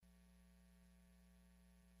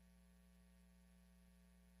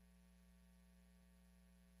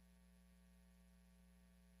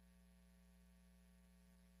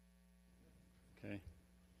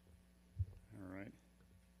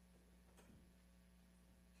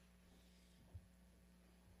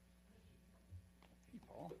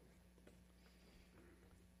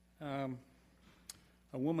A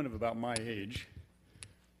woman of about my age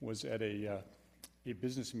was at a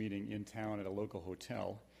business meeting in town at a local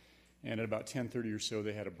hotel, and at about 10:30 or so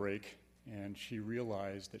they had a break, and she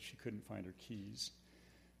realized that she couldn't find her keys.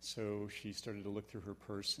 So she started to look through her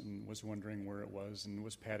purse and was wondering where it was and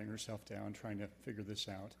was patting herself down, trying to figure this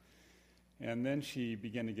out. And then she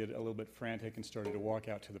began to get a little bit frantic and started to walk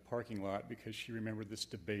out to the parking lot because she remembered this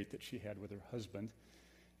debate that she had with her husband.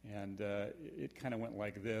 And it kind of went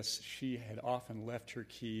like this. She had often left her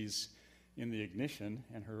keys in the ignition,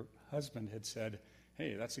 and her husband had said,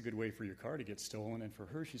 "Hey, that's a good way for your car to get stolen." And for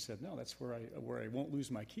her, she said, "No, that's where I won't lose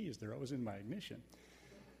my keys. They're always in my ignition."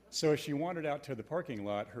 So as she wandered out to the parking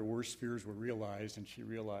lot, her worst fears were realized, and she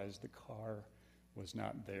realized the car was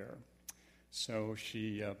not there. So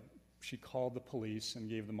she called the police and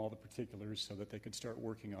gave them all the particulars so that they could start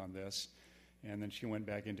working on this. And then she went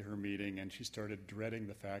back into her meeting, and she started dreading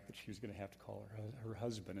the fact that she was going to have to call her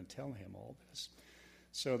husband and tell him all this.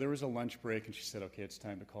 So there was a lunch break, and she said, "Okay, it's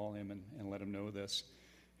time to call him and let him know this."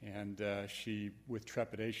 And she, with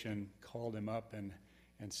trepidation, called him up and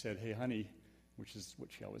said, "Hey, honey," which is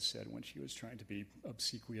what she always said when she was trying to be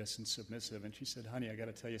obsequious and submissive. And she said, "Honey, I got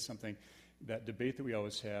to tell you something. That debate that we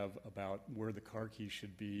always have about where the car keys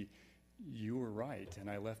should be, you were right, and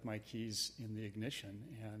I left my keys in the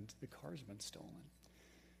ignition, and the car's been stolen."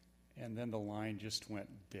 And then the line just went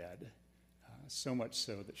dead, so much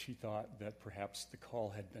so that she thought that perhaps the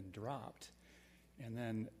call had been dropped. And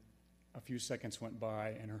then a few seconds went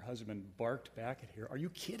by, and her husband barked back at her, "Are you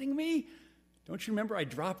kidding me? Don't you remember I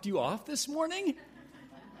dropped you off this morning?"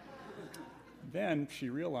 Then she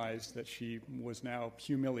realized that she was now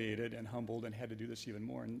humiliated and humbled and had to do this even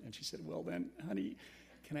more. And she said, "Well then, honey,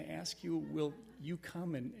 can I ask you, will you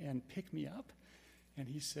come and pick me up?" And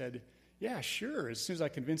he said, "Yeah, sure, as soon as I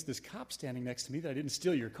convince this cop standing next to me that I didn't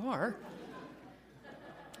steal your car."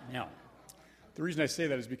 Now, the reason I say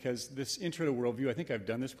that is because this intro to worldview, I think I've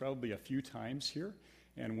done this probably a few times here.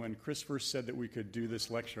 And when Chris first said that we could do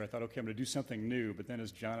this lecture, I thought, okay, I'm going to do something new. But then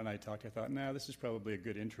as John and I talked, I thought, this is probably a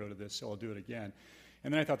good intro to this, so I'll do it again.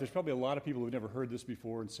 And then I thought there's probably a lot of people who've never heard this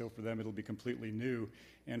before, and so for them it'll be completely new.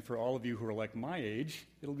 And for all of you who are like my age,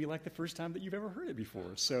 it'll be like the first time that you've ever heard it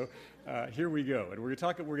before. So here we go. And we're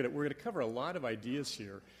going to cover a lot of ideas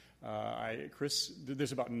here. Chris,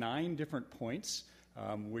 there's about 9 different points,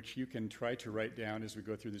 which you can try to write down as we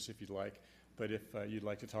go through this if you'd like. But if you'd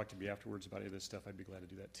like to talk to me afterwards about any of this stuff, I'd be glad to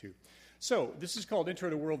do that too. So this is called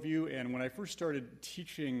Intro to Worldview, and when I first started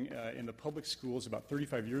teaching in the public schools about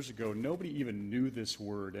 35 years ago, nobody even knew this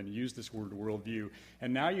word and used this word worldview,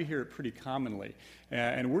 and now you hear it pretty commonly.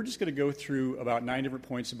 And we're just going to go through about 9 different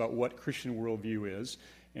points about what Christian worldview is,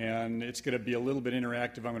 and it's going to be a little bit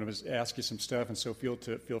interactive. I'm going to ask you some stuff, and so feel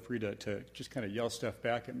free to just kind of yell stuff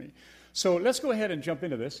back at me. So let's go ahead and jump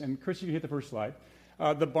into this, and Chris, you can hit the first slide.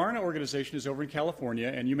 The Barna organization is over in California,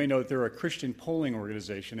 and you may know that they're a Christian polling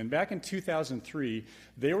organization. And back in 2003,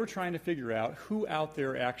 they were trying to figure out who out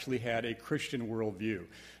there actually had a Christian worldview.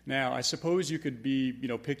 Now, I suppose you could be,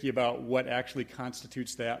 picky about what actually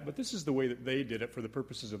constitutes that, but this is the way that they did it for the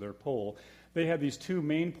purposes of their poll. They had these 2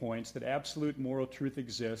 main points: that absolute moral truth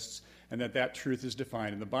exists, and that truth is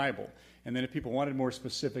defined in the Bible. And then if people wanted more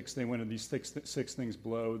specifics, they went into these 6 things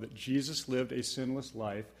below: that Jesus lived a sinless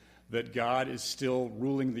life, that God is still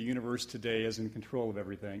ruling the universe today, as in control of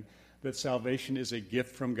everything, that salvation is a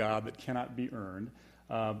gift from God that cannot be earned,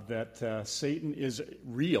 that Satan is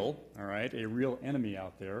real, all right, a real enemy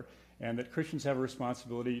out there, and that Christians have a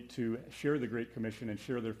responsibility to share the Great Commission and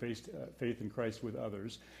share their faith in Christ with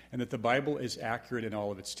others, and that the Bible is accurate in all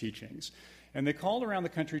of its teachings. And they called around the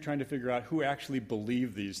country trying to figure out who actually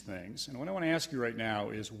believed these things. And what I want to ask you right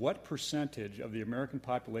now is, what percentage of the American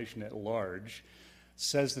population at large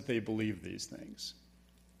says that they believe these things?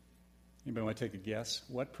 Anybody want to take a guess?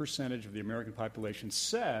 What percentage of the American population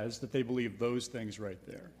says that they believe those things right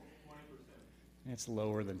there? 20%. It's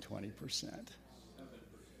lower than 20%. 7%.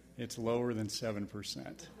 It's lower than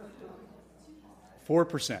 7%.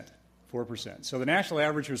 4%. 4%. So the national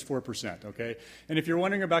average was 4%, okay? And if you're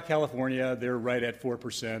wondering about California, they're right at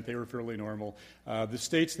 4%. They were fairly normal. The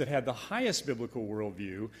states that had the highest biblical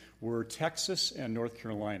worldview were Texas and North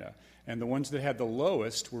Carolina. And the ones that had the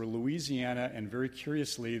lowest were Louisiana and, very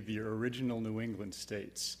curiously, the original New England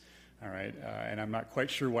states. All right, and I'm not quite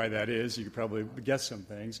sure why that is. You could probably guess some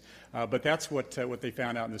things, but that's what they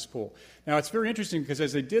found out in this poll. Now, it's very interesting because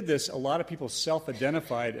as they did this, a lot of people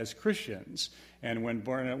self-identified as Christians. And when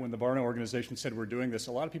the Barna organization said we're doing this,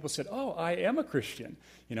 a lot of people said, "Oh, I am a Christian.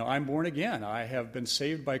 I'm born again. I have been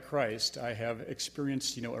saved by Christ. I have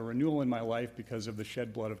experienced, a renewal in my life because of the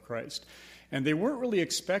shed blood of Christ." And they weren't really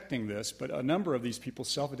expecting this, but a number of these people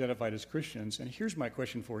self-identified as Christians. And here's my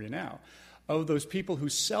question for you now. Of those people who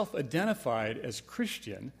self-identified as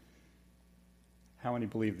Christian, how many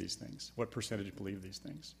believe these things? What percentage believe these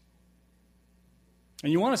things?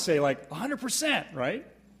 And you want to say like 100%, right?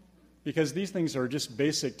 Because these things are just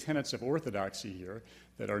basic tenets of orthodoxy here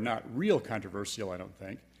that are not real controversial, I don't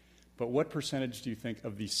think. But what percentage do you think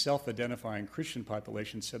of the self-identifying Christian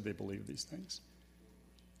population said they believe these things?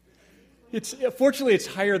 Fortunately, it's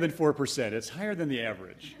higher than 4%. It's higher than the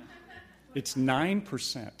average. It's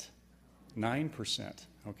 9%. 9%,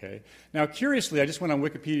 okay? Now, curiously, I just went on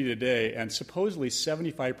Wikipedia today, and supposedly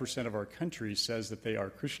 75% of our country says that they are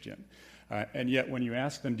Christian. And yet, when you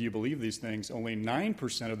ask them, do you believe these things, only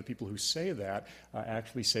 9% of the people who say that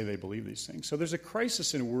actually say they believe these things. So there's a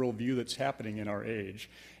crisis in worldview that's happening in our age,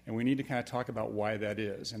 and we need to kind of talk about why that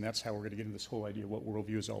is. And that's how we're going to get into this whole idea of what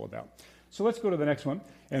worldview is all about. So let's go to the next one.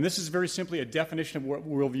 And this is very simply a definition of what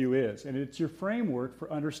worldview is. And it's your framework for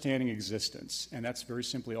understanding existence. And that's very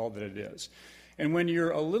simply all that it is. And when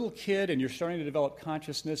you're a little kid and you're starting to develop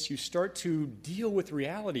consciousness, you start to deal with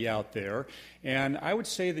reality out there. And I would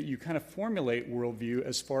say that you kind of formulate worldview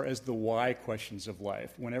as far as the why questions of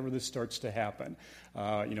life, whenever this starts to happen.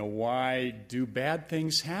 Why do bad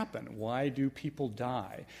things happen? Why do people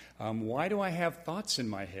die? Why do I have thoughts in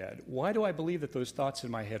my head? Why do I believe that those thoughts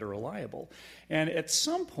in my head are reliable? And at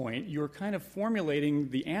some point, you're kind of formulating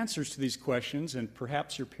the answers to these questions, and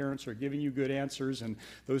perhaps your parents are giving you good answers, and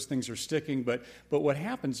those things are sticking. But what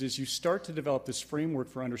happens is you start to develop this framework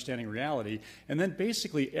for understanding reality, and then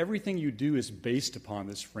basically everything you do is based upon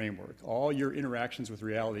this framework. All your interactions with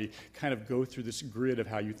reality kind of go through this grid of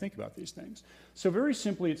how you think about these things. So very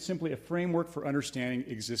simply, it's simply a framework for understanding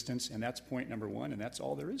existence, and that's point number one, and that's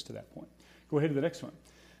all there is to that point. Go ahead to the next one.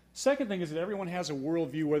 Second thing is that everyone has a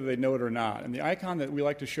worldview whether they know it or not, and the icon that we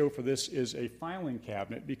like to show for this is a filing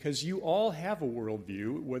cabinet because you all have a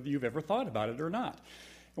worldview whether you've ever thought about it or not.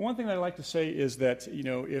 And one thing that I like to say is that,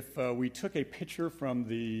 if we took a pitcher from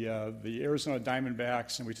the Arizona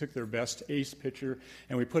Diamondbacks and we took their best ace pitcher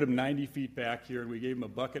and we put him 90 feet back here and we gave him a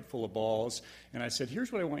bucket full of balls, and I said,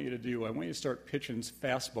 here's what I want you to do. I want you to start pitching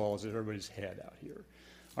fastballs at everybody's head out here.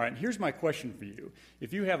 All right, and here's my question for you.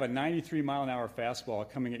 If you have a 93-mile-an-hour fastball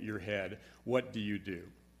coming at your head, what do you do?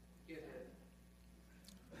 Get hit.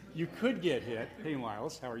 You could get hit. Hey,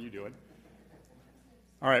 Miles, how are you doing?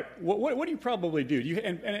 All right, what do you probably do?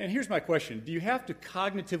 And here's my question. Do you have to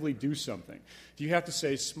cognitively do something? Do you have to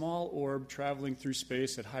say, small orb traveling through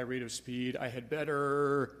space at high rate of speed, I had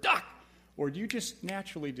better duck? Or do you just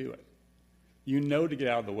naturally do it? You know to get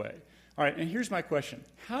out of the way. All right, and here's my question.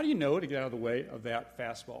 How do you know to get out of the way of that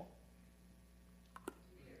fastball?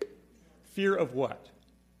 Fear of what?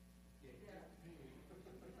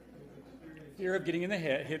 Fear of getting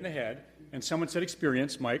hit in the head. And someone said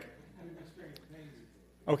experience. Mike?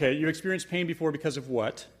 Okay, you experienced pain before because of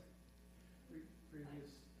what?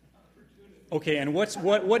 Okay, and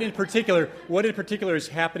what in particular is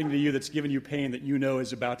happening to you that's giving you pain that you know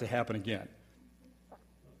is about to happen again?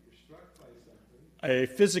 A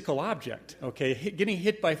physical object, okay? Getting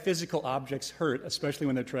hit by physical objects hurt, especially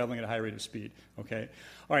when they're traveling at a high rate of speed, okay?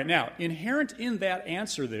 All right, now, inherent in that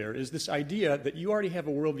answer there is this idea that you already have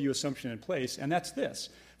a worldview assumption in place, and that's this.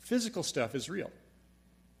 Physical stuff is real.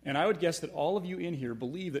 And I would guess that all of you in here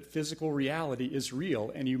believe that physical reality is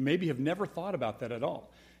real, and you maybe have never thought about that at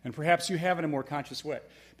all. And perhaps you have in a more conscious way.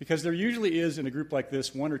 Because there usually is, in a group like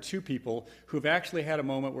this, one or two people who have actually had a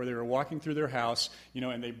moment where they were walking through their house,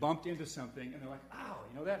 and they bumped into something, and they're like,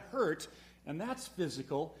 ow, that hurt, and that's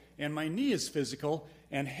physical, and my knee is physical,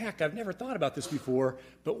 and heck, I've never thought about this before,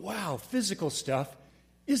 but wow, physical stuff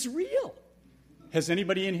is real. Has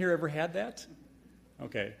anybody in here ever had that?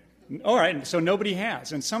 Okay. All right, so nobody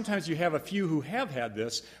has. And sometimes you have a few who have had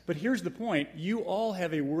this, but here's the point. You all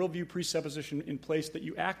have a worldview presupposition in place that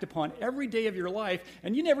you act upon every day of your life,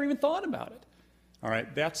 and you never even thought about it. All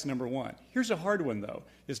right, that's number one. Here's a hard one, though.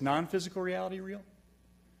 Is non-physical reality real?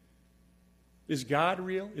 Is God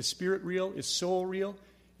real? Is spirit real? Is soul real?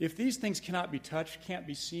 If these things cannot be touched, can't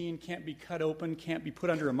be seen, can't be cut open, can't be put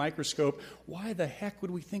under a microscope, why the heck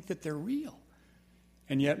would we think that they're real?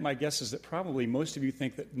 And yet my guess is that probably most of you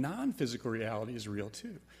think that non-physical reality is real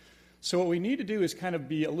too. So what we need to do is kind of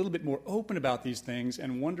be a little bit more open about these things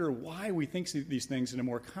and wonder why we think these things in a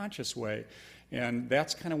more conscious way. And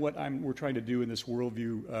that's kind of what we're trying to do in this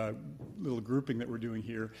worldview little grouping that we're doing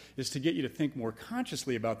here, is to get you to think more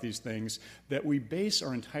consciously about these things that we base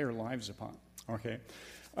our entire lives upon. Okay?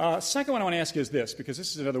 Second one I want to ask you is this, because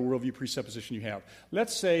this is another worldview presupposition you have.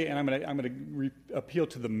 Let's say, and I'm going to appeal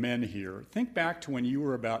to the men here. Think back to when you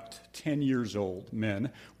were about 10 years old,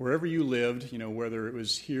 men, wherever you lived, whether it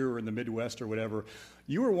was here or in the Midwest or whatever.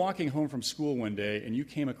 You were walking home from school one day, and you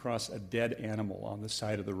came across a dead animal on the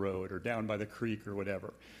side of the road or down by the creek or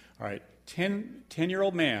whatever. All right,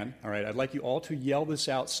 10-year-old man, all right, I'd like you all to yell this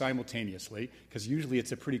out simultaneously, because usually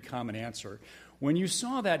it's a pretty common answer. When you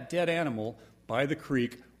saw that dead animal by the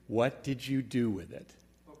creek, what did you do with it?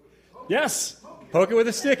 Yes, poke it with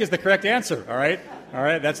a stick is the correct answer, all right? All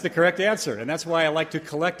right, that's the correct answer. And that's why I like to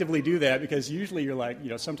collectively do that, because usually you're like,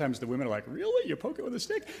 sometimes the women are like, really? You poke it with a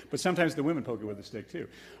stick? But sometimes the women poke it with a stick too.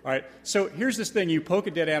 All right, so here's this thing. You poke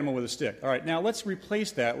a dead animal with a stick. All right, now let's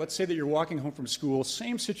replace that. Let's say that you're walking home from school,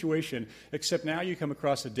 same situation, except now you come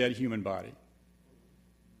across a dead human body.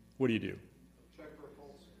 What do you do?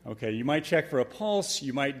 Okay, you might check for a pulse,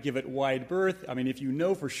 you might give it wide berth. I mean, if you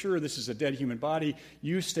know for sure this is a dead human body,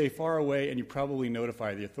 you stay far away and you probably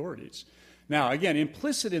notify the authorities. Now, again,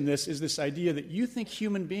 implicit in this is this idea that you think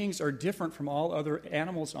human beings are different from all other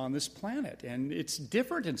animals on this planet, and it's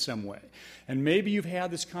different in some way. And maybe you've had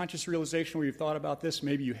this conscious realization where you've thought about this,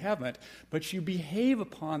 maybe you haven't, but you behave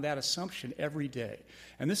upon that assumption every day.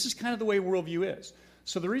 And this is kind of the way worldview is.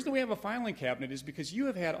 So the reason we have a filing cabinet is because you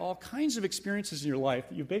have had all kinds of experiences in your life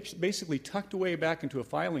that you've basically tucked away back into a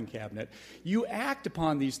filing cabinet. You act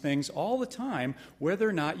upon these things all the time, whether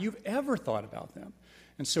or not you've ever thought about them.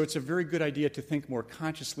 And so it's a very good idea to think more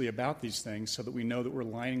consciously about these things so that we know that we're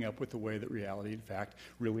lining up with the way that reality, in fact,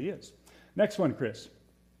 really is. Next one, Chris.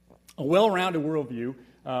 A well-rounded worldview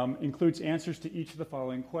includes answers to each of the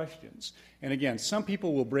following questions. And again, some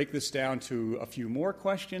people will break this down to a few more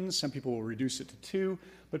questions. Some people will reduce it to 2.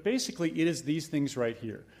 But basically, it is these things right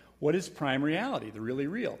here. What is prime reality, the really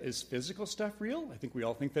real? Is physical stuff real? I think we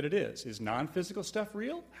all think that it is. Is non-physical stuff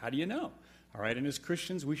real? How do you know? All right, and as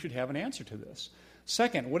Christians, we should have an answer to this.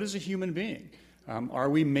 Second, what is a human being? Are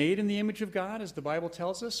we made in the image of God, as the Bible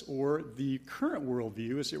tells us, or the current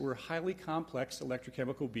worldview is that we're highly complex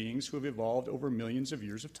electrochemical beings who have evolved over millions of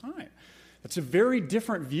years of time? That's a very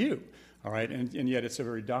different view, all right, and yet it's a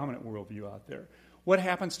very dominant worldview out there. What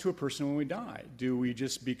happens to a person when we die? Do we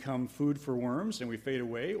just become food for worms and we fade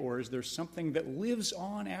away, or is there something that lives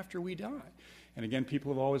on after we die? And again,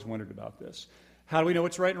 people have always wondered about this. How do we know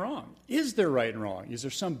what's right and wrong? Is there right and wrong? Is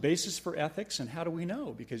there some basis for ethics, and how do we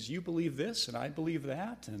know? Because you believe this, and I believe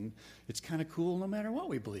that, and it's kind of cool no matter what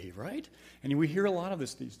we believe, right? And we hear a lot of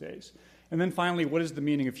this these days. And then finally, what is the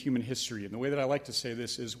meaning of human history? And the way that I like to say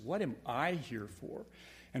this is, what am I here for?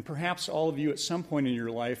 And perhaps all of you at some point in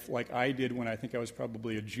your life, like I did when I think I was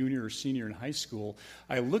probably a junior or senior in high school,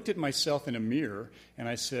 I looked at myself in a mirror, and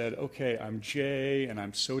I said, okay, I'm Jay, and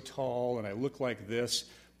I'm so tall, and I look like this,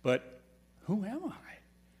 but who am I?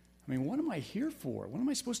 I mean, what am I here for? What am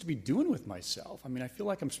I supposed to be doing with myself? I mean, I feel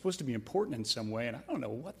like I'm supposed to be important in some way, and I don't know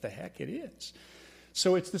what the heck it is.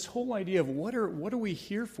 So it's this whole idea of what are we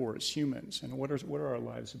here for as humans, and what are our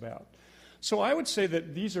lives about? So I would say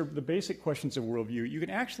that these are the basic questions of worldview. You can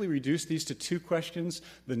actually reduce these to 2 questions,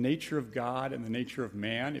 the nature of God and the nature of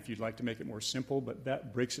man, if you'd like to make it more simple, but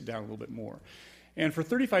that breaks it down a little bit more. And for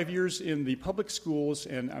 35 years in the public schools,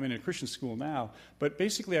 and I'm in a Christian school now, but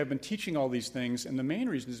basically I've been teaching all these things, and the main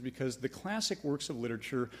reason is because the classic works of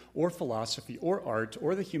literature or philosophy or art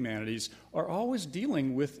or the humanities are always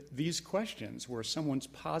dealing with these questions where someone's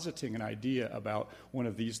positing an idea about one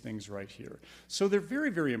of these things right here. So they're very,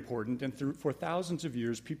 very important, and for thousands of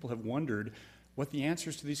years people have wondered what the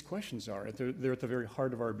answers to these questions are. They're at the very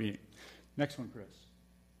heart of our being. Next one, Chris.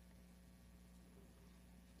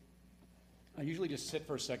 I usually just sit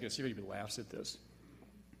for a second to see if anybody laughs at this.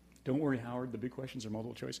 Don't worry, Howard. The big questions are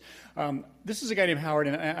multiple choice. This is a guy named Howard,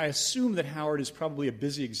 and I assume that Howard is probably a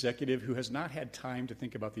busy executive who has not had time to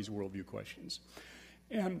think about these worldview questions.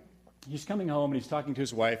 And he's coming home, and he's talking to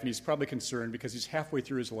his wife, and he's probably concerned because he's halfway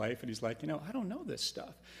through his life, and he's like, I don't know this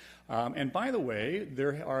stuff. And by the way,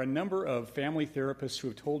 there are a number of family therapists who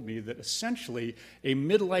have told me that essentially a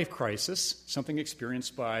midlife crisis, something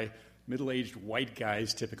experienced by middle-aged white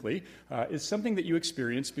guys typically, is something that you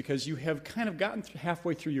experience because you have kind of gotten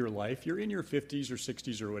halfway through your life. You're in your 50s or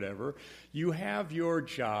 60s or whatever. You have your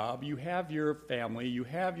job. You have your family. You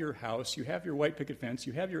have your house. You have your white picket fence.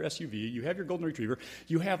 You have your SUV. You have your golden retriever.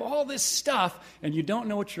 You have all this stuff, and you don't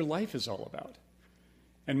know what your life is all about.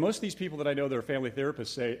 And most of these people that I know that are family therapists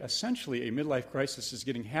say, essentially, a midlife crisis is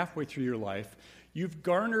getting halfway through your life. You've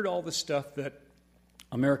garnered all the stuff that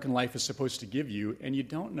American life is supposed to give you, and you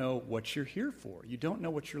don't know what you're here for. You don't know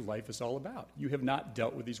what your life is all about. You have not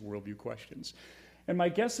dealt with these worldview questions. And my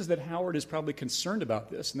guess is that Howard is probably concerned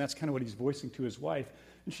about this, and that's kind of what he's voicing to his wife,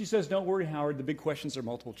 And she says, don't worry, Howard, the big questions are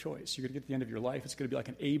multiple choice. You're going to get to the end of your life, it's going to be like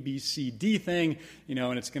an A, B, C, D thing,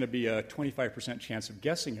 and it's going to be a 25% chance of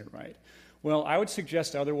guessing it right. Well, I would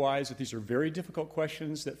suggest otherwise, that these are very difficult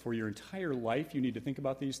questions, that for your entire life you need to think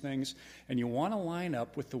about these things, and you want to line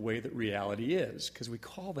up with the way that reality is, because we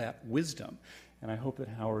call that wisdom. And I hope that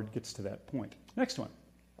Howard gets to that point. Next one.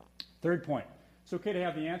 Third point. It's okay to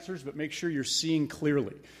have the answers, but make sure you're seeing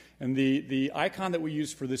clearly. And the icon that we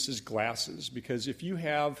use for this is glasses, because if you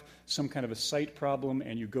have some kind of a sight problem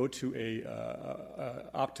and you go to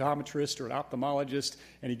a optometrist or an ophthalmologist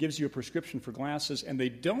and he gives you a prescription for glasses and they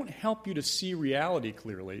don't help you to see reality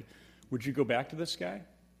clearly, would you go back to this guy?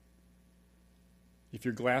 If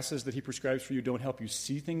your glasses that he prescribes for you don't help you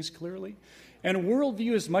see things clearly? And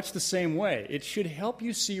worldview is much the same way. It should help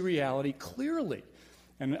you see reality clearly.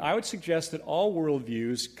 And I would suggest that all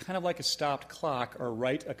worldviews, kind of like a stopped clock, are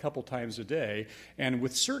right a couple times a day. And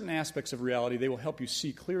with certain aspects of reality, they will help you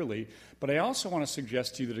see clearly. But I also want to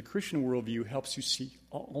suggest to you that a Christian worldview helps you see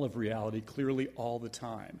all of reality clearly all the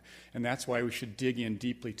time. And that's why we should dig in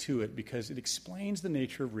deeply to it, because it explains the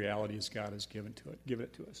nature of reality as God has given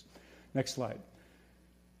it to us. Next slide.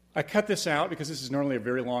 I cut this out because this is normally a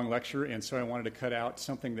very long lecture, and so I wanted to cut out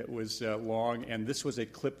something that was long, and this was a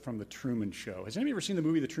clip from The Truman Show. Has anybody ever seen the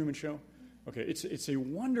movie The Truman Show? Okay, it's a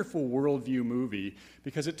wonderful worldview movie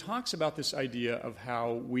because it talks about this idea of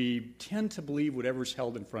how we tend to believe whatever's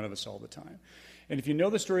held in front of us all the time. And if you know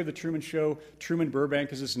the story of The Truman Show, Truman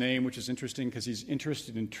Burbank is his name, which is interesting because he's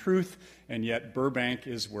interested in truth, and yet Burbank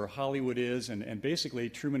is where Hollywood is. And basically,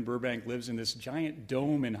 Truman Burbank lives in this giant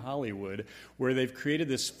dome in Hollywood where they've created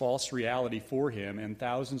this false reality for him, and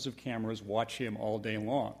thousands of cameras watch him all day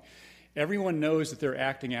long. Everyone knows that they're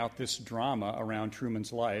acting out this drama around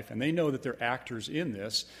Truman's life, and they know that they're actors in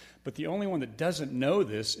this. But the only one that doesn't know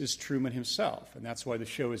this is Truman himself. And that's why the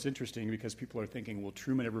show is interesting, because people are thinking, will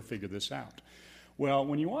Truman ever figure this out? Well,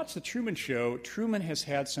 when you watch The Truman Show, Truman has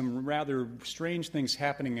had some rather strange things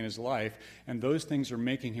happening in his life, and those things are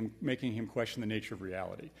making him question the nature of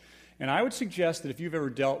reality. And I would suggest that if you've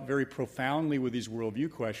ever dealt very profoundly with these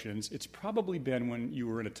worldview questions, it's probably been when you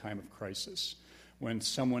were in a time of crisis, when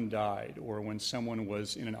someone died or when someone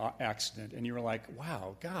was in an accident, and you were like,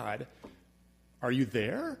 wow, God, are you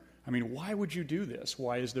there? I mean, why would you do this?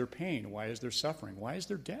 Why is there pain? Why is there suffering? Why is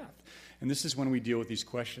there death? And this is when we deal with these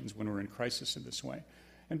questions, when we're in crisis in this way.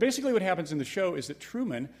 And basically what happens in the show is that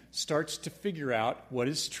Truman starts to figure out what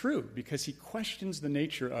is true, because he questions the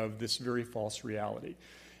nature of this very false reality.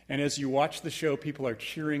 And as you watch the show, people are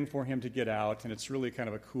cheering for him to get out, and it's really kind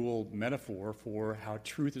of a cool metaphor for how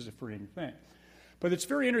truth is a freeing thing. But it's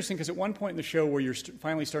very interesting because at one point in the show where you're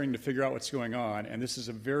finally starting to figure out what's going on, and this is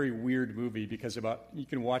a very weird movie because you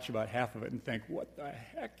can watch about half of it and think, what the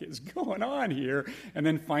heck is going on here? And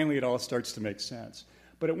then finally it all starts to make sense.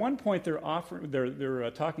 But at one point they're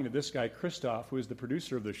talking to this guy, Christoph, who is the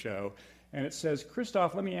producer of the show, and it says,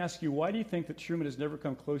 Christoph, let me ask you, why do you think that Truman has never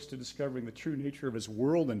come close to discovering the true nature of his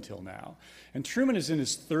world until now? And Truman is in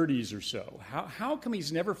his 30s or so. How come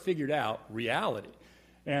he's never figured out reality?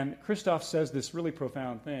 And Christoph says this really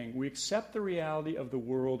profound thing. We accept the reality of the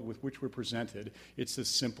world with which we're presented. It's as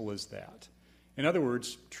simple as that. In other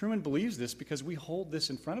words, Truman believes this because we hold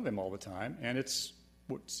this in front of him all the time, and it's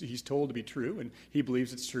what he's told to be true, and he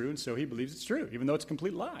believes it's true, and so he believes it's true, even though it's a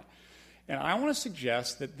complete lie. And I want to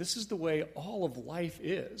suggest that this is the way all of life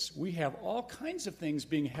is. We have all kinds of things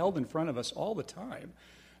being held in front of us all the time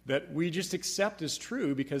that we just accept as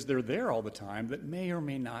true because they're there all the time that may or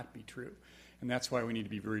may not be true. And that's why we need to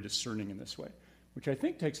be very discerning in this way, which I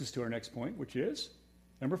think takes us to our next point, which is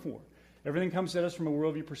number 4. Everything comes at us from a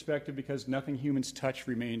worldview perspective because nothing humans touch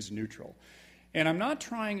remains neutral. And I'm not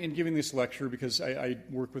trying in giving this lecture because I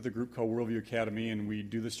work with a group called Worldview Academy, and we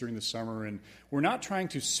do this during the summer, and we're not trying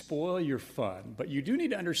to spoil your fun, but you do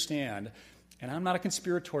need to understand, and I'm not a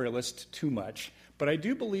conspiratorialist too much, but I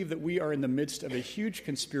do believe that we are in the midst of a huge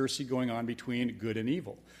conspiracy going on between good and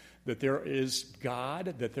evil. That there is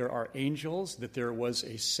God, that there are angels, that there was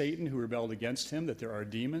a Satan who rebelled against him, that there are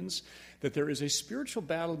demons, that there is a spiritual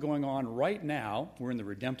battle going on right now. We're in the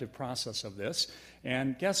redemptive process of this.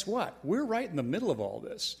 And guess what? We're right in the middle of all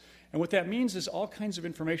this. And what that means is all kinds of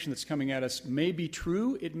information that's coming at us may be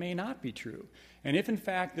true, it may not be true. And if, in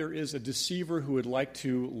fact, there is a deceiver who would like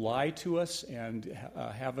to lie to us and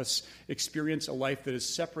have us experience a life that is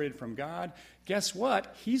separated from God, guess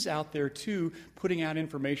what? He's out there, too, putting out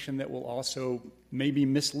information that will also maybe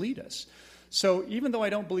mislead us. So even though I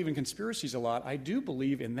don't believe in conspiracies a lot, I do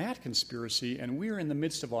believe in that conspiracy, and we're in the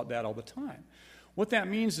midst of all that all the time. What that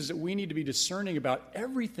means is that we need to be discerning about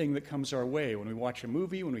everything that comes our way when we watch a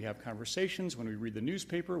movie, when we have conversations, when we read the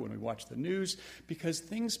newspaper, when we watch the news, because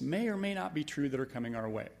things may or may not be true that are coming our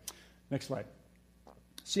way. Next slide.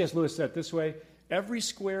 C.S. Lewis said it this way: every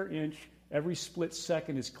square inch, every split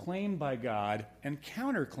second is claimed by God and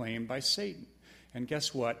counterclaimed by Satan. And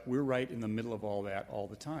guess what? We're right in the middle of all that all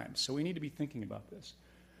the time. So we need to be thinking about this.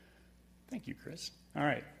 Thank you, Chris. All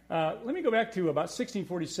right. Let me go back to about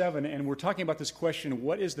 1647, and we're talking about this question,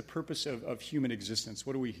 what is the purpose of human existence?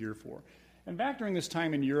 What are we here for? And back during this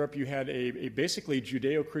time in Europe, you had a basically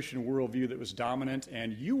Judeo-Christian worldview that was dominant,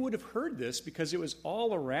 and you would have heard this because it was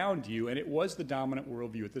all around you, and it was the dominant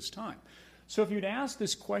worldview at this time. So if you'd ask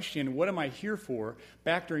this question, what am I here for,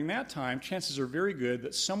 back during that time, chances are very good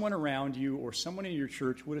that someone around you or someone in your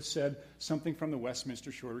church would have said something from the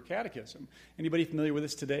Westminster Shorter Catechism. Anybody familiar with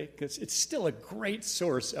this today? Because it's still a great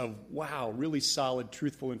source of, wow, really solid,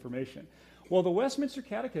 truthful information. Well, the Westminster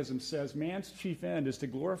Catechism says man's chief end is to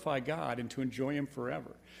glorify God and to enjoy him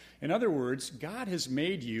forever. In other words, God has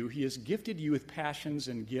made you, he has gifted you with passions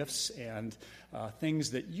and gifts and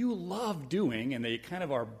things that you love doing, and they kind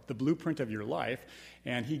of are the blueprint of your life,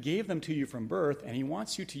 and he gave them to you from birth, and he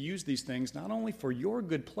wants you to use these things not only for your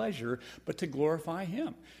good pleasure, but to glorify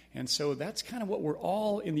him. And so that's kind of what we're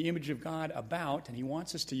all in the image of God about, and he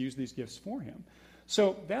wants us to use these gifts for him.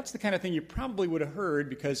 So that's the kind of thing you probably would have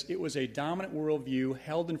heard because it was a dominant worldview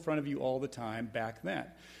held in front of you all the time back then.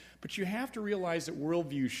 But you have to realize that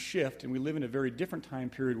worldviews shift, and we live in a very different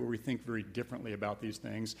time period where we think very differently about these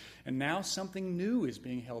things. And now something new is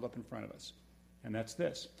being held up in front of us, and that's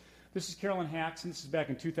this. This is Carolyn Hax, and this is back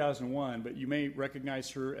in 2001, but you may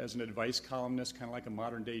recognize her as an advice columnist, kind of like a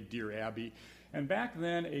modern-day Dear Abby. And back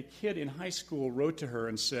then, a kid in high school wrote to her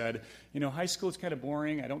and said, high school is kind of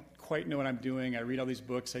boring. I don't quite know what I'm doing. I read all these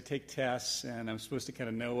books. I take tests, and I'm supposed to kind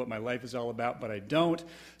of know what my life is all about, but I don't.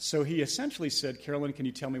 So he essentially said, Carolyn, can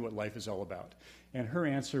you tell me what life is all about? And her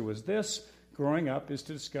answer was this: growing up is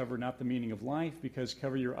to discover not the meaning of life, because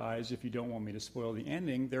cover your eyes if you don't want me to spoil the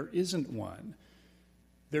ending. There isn't one.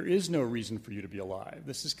 There is no reason for you to be alive.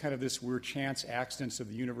 This is kind of this weird chance accidents of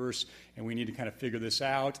the universe, and we need to kind of figure this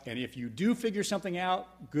out. And if you do figure something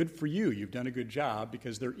out, good for you. You've done a good job,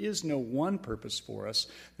 because there is no one purpose for us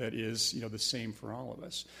that is, the same for all of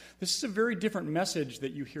us. This is a very different message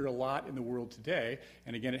that you hear a lot in the world today,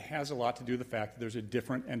 and again, it has a lot to do with the fact that there's a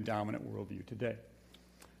different and dominant worldview today.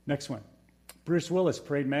 Next one. Bruce Willis,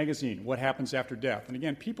 Parade Magazine, What Happens After Death? And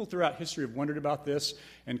again, people throughout history have wondered about this,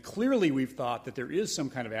 and clearly we've thought that there is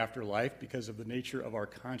some kind of afterlife because of the nature of our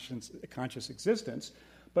conscious existence.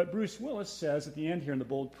 But Bruce Willis says at the end here in the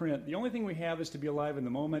bold print, the only thing we have is to be alive in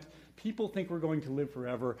the moment. People think we're going to live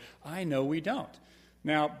forever. I know we don't.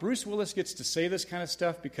 Now, Bruce Willis gets to say this kind of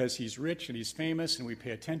stuff because he's rich and he's famous, and we pay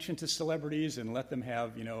attention to celebrities and let them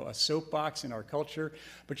have, a soapbox in our culture.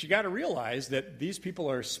 But you got to realize that these people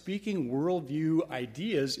are speaking worldview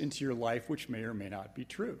ideas into your life, which may or may not be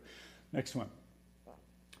true. Next one.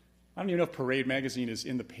 I don't even know if Parade Magazine is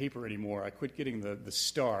in the paper anymore. I quit getting the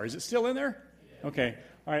star. Is it still in there? Yeah. Okay.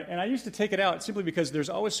 All right, and I used to take it out simply because there's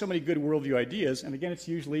always so many good worldview ideas, and again, it's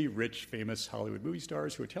usually rich, famous Hollywood movie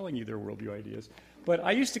stars who are telling you their worldview ideas. But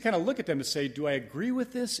I used to kind of look at them to say, do I agree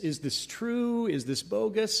with this? Is this true? Is this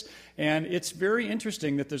bogus? And it's very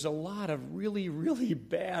interesting that there's a lot of really, really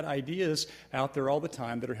bad ideas out there all the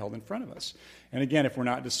time that are held in front of us. And again, if we're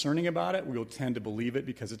not discerning about it, we'll tend to believe it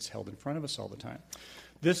because it's held in front of us all the time.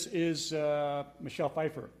 This is Michelle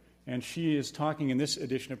Pfeiffer. And she is talking in this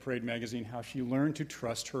edition of Parade Magazine how she learned to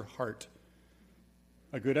trust her heart.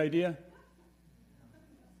 A good idea?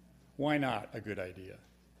 Why not a good idea?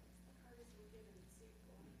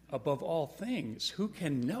 Above all things, who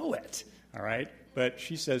can know it? All right? But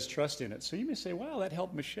she says trust in it. So you may say, wow, that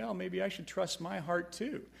helped Michelle. Maybe I should trust my heart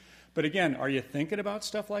too. But again, are you thinking about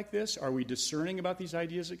stuff like this? Are we discerning about these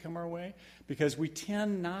ideas that come our way? Because we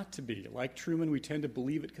tend not to be. Like Truman, we tend to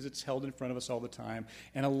believe it because it's held in front of us all the time.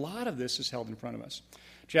 And a lot of this is held in front of us.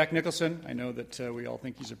 Jack Nicholson, I know that we all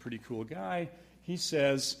think he's a pretty cool guy. He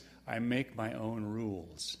says, I make my own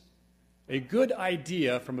rules. A good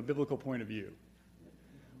idea from a biblical point of view.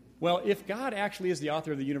 Well, if God actually is the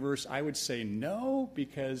author of the universe, I would say no,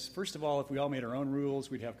 because first of all, if we all made our own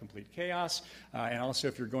rules, we'd have complete chaos. And also,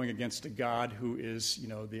 if you're going against a God who is,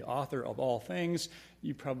 the author of all things,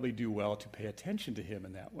 you probably do well to pay attention to him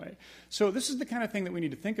in that way. So this is the kind of thing that we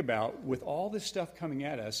need to think about. With all this stuff coming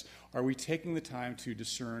at us, are we taking the time to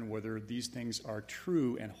discern whether these things are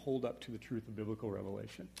true and hold up to the truth of biblical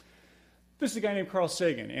revelation? This is a guy named Carl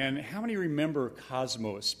Sagan, and how many remember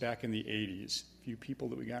Cosmos back in the 80s? Few people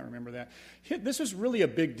that we got remember that. This was really a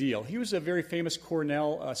big deal. He was a very famous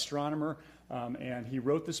Cornell astronomer. And he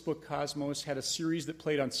wrote this book, Cosmos, had a series that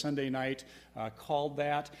played on Sunday night called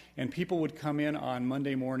that, and people would come in on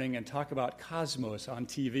Monday morning and talk about Cosmos on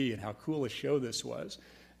TV and how cool a show this was.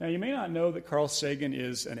 Now, you may not know that Carl Sagan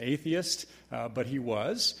is an atheist, but he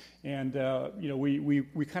was. And,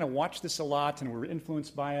 we kind of watched this a lot and were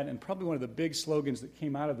influenced by it. And probably one of the big slogans that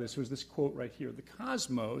came out of this was this quote right here: "The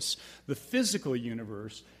cosmos, the physical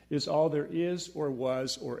universe, is all there is or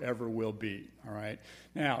was or ever will be." All right?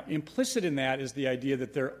 Now, implicit in that is the idea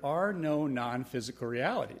that there are no non-physical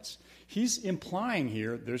realities. He's implying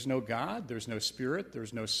here there's no God, there's no spirit,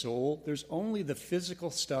 there's no soul, there's only the physical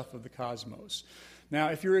stuff of the cosmos. Now,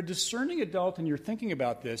 if you're a discerning adult and you're thinking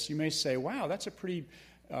about this, you may say, wow, that's a pretty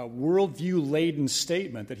worldview-laden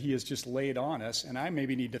statement that he has just laid on us, and I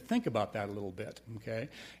maybe need to think about that a little bit, okay?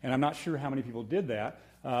 And I'm not sure how many people did that,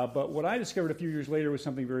 but what I discovered a few years later was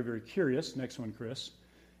something very, very curious. Next one, Chris.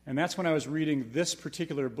 And that's when I was reading this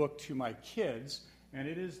particular book to my kids, and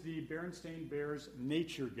it is the Berenstain Bears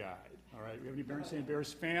Nature Guide. All right, we have any Berenstain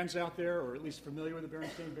Bears fans out there, or at least familiar with the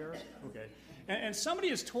Berenstain Bears? Okay. And somebody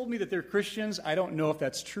has told me that they're Christians. I don't know if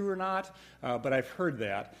that's true or not, but I've heard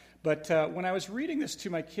that. But when I was reading this to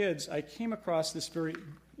my kids, I came across this very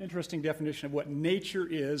interesting definition of what nature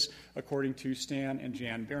is according to Stan and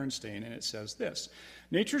Jan Berenstain, and it says this: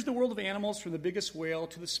 nature is the world of animals from the biggest whale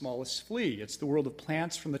to the smallest flea. It's the world of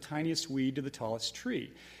plants from the tiniest weed to the tallest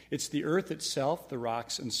tree. It's the earth itself, the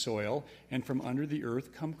rocks and soil, and from under the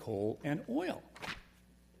earth come coal and oil.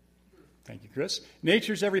 Thank you, Chris.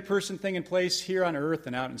 Nature's every person, thing, and place here on Earth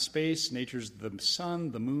and out in space. Nature's the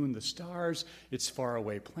sun, the moon, the stars. It's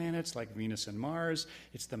faraway planets like Venus and Mars.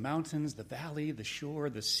 It's the mountains, the valley, the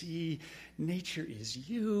shore, the sea. Nature is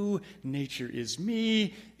you. Nature is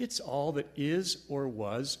me. It's all that is or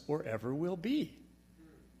was or ever will be.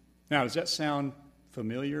 Now, does that sound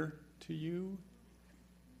familiar to you?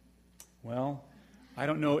 Well, I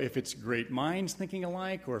don't know if it's great minds thinking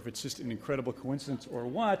alike or if it's just an incredible coincidence or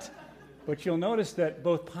what. But you'll notice that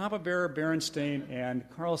both Papa Bear Berenstain and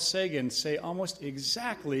Carl Sagan say almost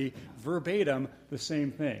exactly verbatim the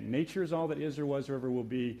same thing. Nature is all that is or was or ever will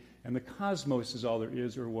be, and the cosmos is all there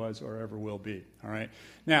is or was or ever will be. All right?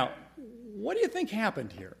 Now, what do you think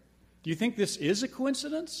happened here? Do you think this is a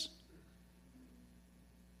coincidence?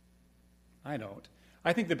 I don't.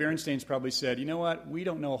 I think the Berenstains probably said, you know what, we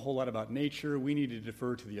don't know a whole lot about nature. We need to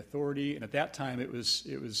defer to the authority. And at that time, it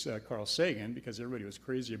was Carl Sagan, because everybody was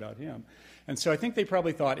crazy about him. And so I think they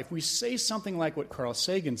probably thought, if we say something like what Carl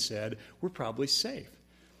Sagan said, we're probably safe.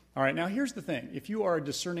 All right, now here's the thing. If you are a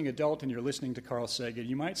discerning adult and you're listening to Carl Sagan,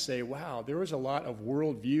 you might say, wow, there was a lot of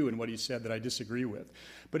worldview in what he said that I disagree with.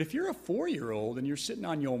 But if you're a 4-year-old and you're sitting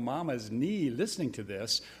on your mama's knee listening to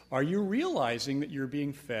this, are you realizing that you're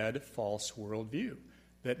being fed false worldview?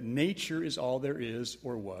 That nature is all there is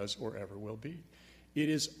or was or ever will be. It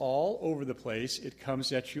is all over the place. It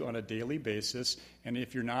comes at you on a daily basis, and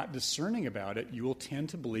if you're not discerning about it, you will tend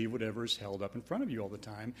to believe whatever is held up in front of you all the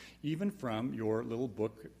time, even from your little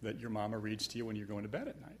book that your mama reads to you when you're going to bed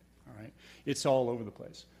at night. All right? It's all over the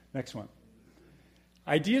place. Next one.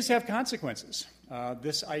 Ideas have consequences.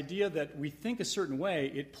 This idea that we think a certain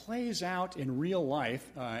way, it plays out in real life,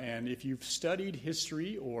 and if you've studied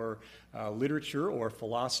history or literature or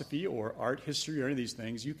philosophy or art history or any of these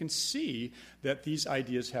things, you can see that these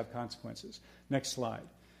ideas have consequences. Next slide.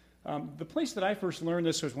 The place that I first learned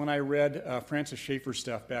this was when I read Francis Schaeffer's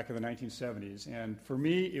stuff back in the 1970s. And for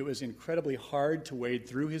me, it was incredibly hard to wade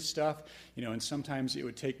through his stuff. And sometimes it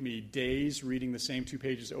would take me days reading the same 2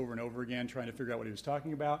 pages over and over again, trying to figure out what he was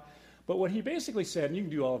talking about. But what he basically said, and you can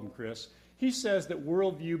do all of them, Chris, he says that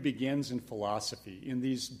worldview begins in philosophy, in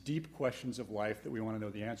these deep questions of life that we want to know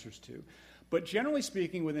the answers to. But generally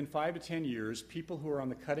speaking, within 5 to 10 years, people who are on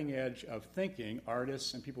the cutting edge of thinking,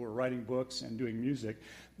 artists and people who are writing books and doing music,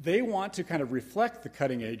 they want to kind of reflect the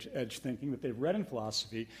cutting edge thinking that they've read in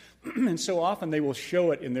philosophy, and so often they will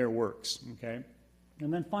show it in their works, okay?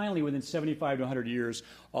 And then finally, within 75 to 100 years,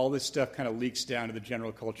 all this stuff kind of leaks down to the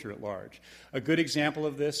general culture at large. A good example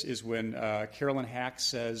of this is when Carolyn Hack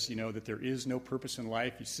says, that there is no purpose in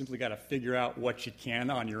life. You simply got to figure out what you can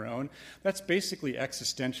on your own. That's basically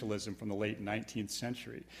existentialism from the late 19th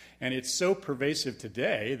century. And it's so pervasive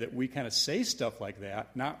today that we kind of say stuff like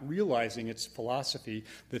that, not realizing it's philosophy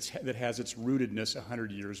that has its rootedness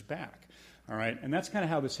 100 years back. All right, and that's kind of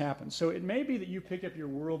how this happens. So it may be that you pick up your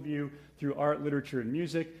worldview through art, literature, and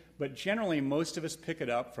music, but generally most of us pick it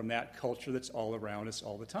up from that culture that's all around us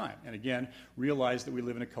all the time. And again, realize that we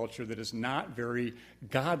live in a culture that is not very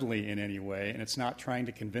godly in any way, and it's not trying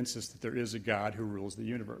to convince us that there is a God who rules the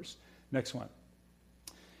universe. Next one.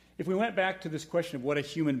 If we went back to this question of what a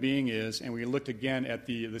human being is, and we looked again at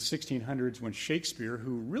the 1600s when Shakespeare,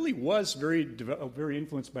 who really was very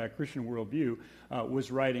influenced by a Christian worldview,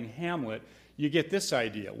 was writing Hamlet, you get this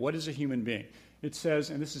idea. What is a human being? It says,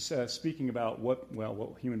 and this is speaking about what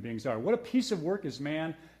human beings are. What a piece of work is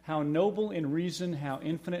man, how noble in reason, how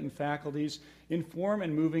infinite in faculties, in form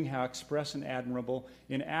and moving, how express and admirable,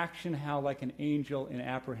 in action, how like an angel, in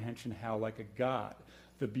apprehension, how like a god.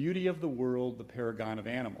 The beauty of the world, the paragon of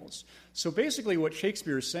animals. So basically what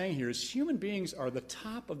Shakespeare is saying here is human beings are the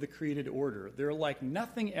top of the created order. They're like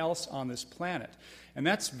nothing else on this planet. And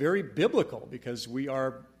that's very biblical because we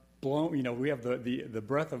are blown, we have the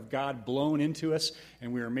breath of God blown into us,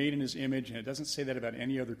 and we are made in his image, and it doesn't say that about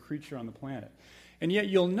any other creature on the planet. And yet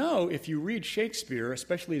you'll know if you read Shakespeare,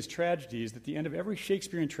 especially his tragedies, that at the end of every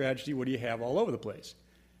Shakespearean tragedy, what do you have all over the place?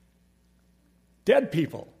 Dead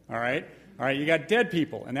people, all right? All right, you got dead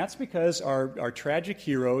people, and that's because our tragic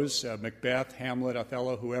heroes, Macbeth, Hamlet,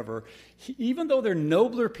 Othello, whoever, even though they're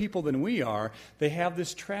nobler people than we are, they have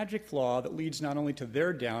this tragic flaw that leads not only to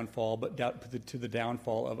their downfall, but to the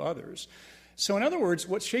downfall of others. So in other words,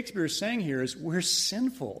 what Shakespeare is saying here is we're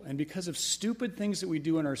sinful, and because of stupid things that we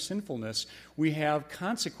do in our sinfulness, we have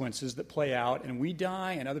consequences that play out, and we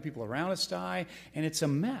die, and other people around us die, and it's a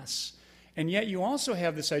mess. And yet you also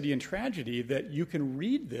have this idea in tragedy that you can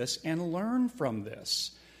read this and learn from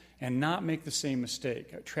this and not make the same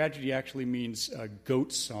mistake. Tragedy actually means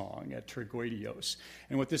goat song, tragoidios.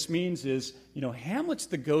 And what this means is, Hamlet's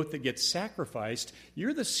the goat that gets sacrificed.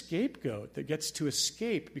 You're the scapegoat that gets to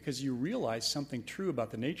escape because you realize something true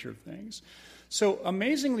about the nature of things. So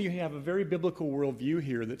amazingly, you have a very biblical worldview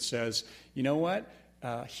here that says, you know what?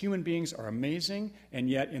 Human beings are amazing, and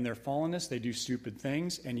yet in their fallenness they do stupid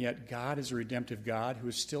things, and yet God is a redemptive God who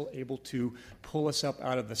is still able to pull us up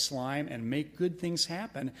out of the slime and make good things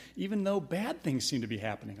happen, even though bad things seem to be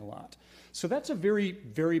happening a lot. So that's a very,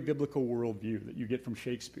 very biblical worldview that you get from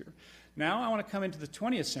Shakespeare. Now I want to come into the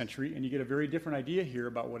 20th century, and you get a very different idea here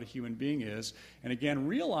about what a human being is. And again,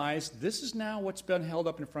 realize this is now what's been held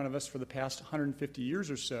up in front of us for the past 150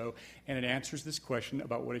 years or so, and it answers this question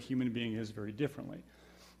about what a human being is very differently.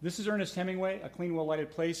 This is Ernest Hemingway, A Clean,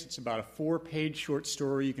 Well-Lighted Place. It's about a 4-page short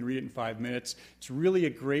story. You can read it in 5 minutes. It's really a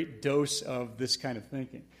great dose of this kind of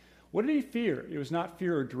thinking. What did he fear? It was not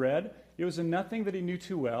fear or dread. It was a nothing that he knew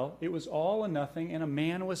too well. It was all a nothing, and a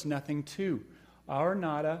man was nothing too. Our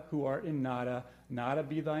nada, who art in nada, nada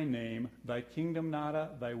be thy name, thy kingdom nada,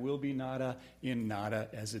 thy will be nada, in nada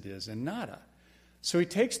as it is in nada. So he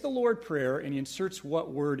takes the Lord prayer and he inserts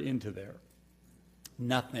what word into there?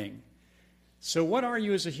 Nothing. So what are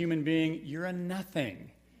you as a human being? You're a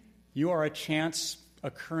nothing. You are a chance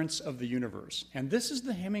occurrence of the universe. And this is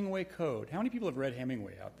the Hemingway Code. How many people have read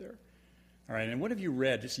Hemingway out there? All right, and what have you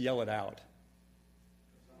read? Just yell it out.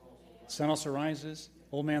 Sun Also Rises,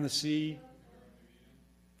 Old Man the Sea,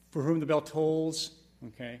 For Whom the Bell Tolls.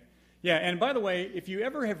 Okay. Yeah, and by the way, if you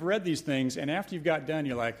ever have read these things and after you've got done,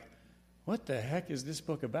 you're like, what the heck is this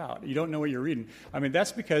book about? You don't know what you're reading. I mean,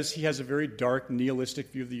 that's because he has a very dark,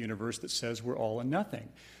 nihilistic view of the universe that says we're all a nothing.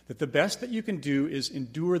 That the best that you can do is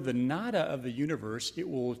endure the nada of the universe. It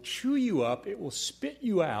will chew you up. It will spit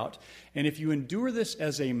you out. And if you endure this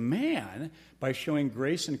as a man by showing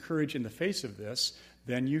grace and courage in the face of this,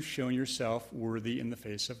 then you've shown yourself worthy in the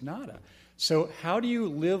face of nada. So how do you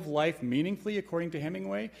live life meaningfully, according to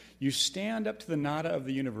Hemingway? You stand up to the nada of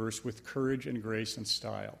the universe with courage and grace and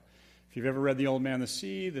style. If you've ever read The Old Man and the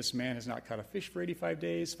Sea, this man has not caught a fish for 85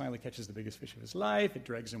 days, finally catches the biggest fish of his life. It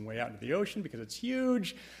drags him way out into the ocean because it's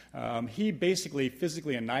huge. He basically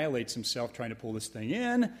physically annihilates himself trying to pull this thing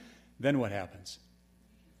in. Then what happens?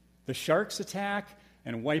 The sharks attack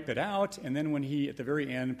and wipe it out, and then when he, at the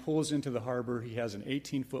very end, pulls into the harbor, he has an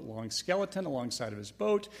 18-foot-long skeleton alongside of his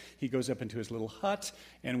boat. He goes up into his little hut,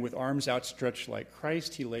 and with arms outstretched like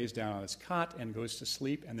Christ, he lays down on his cot and goes to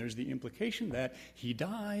sleep, and there's the implication that he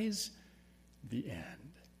dies. The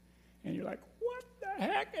end. And you're like, what the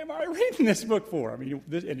heck am I reading this book for? I mean,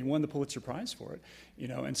 and he won the Pulitzer Prize for it,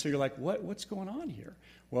 and so you're like, what's going on here?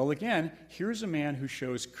 Well, again, here's a man who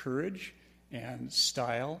shows courage and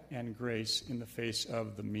style and grace in the face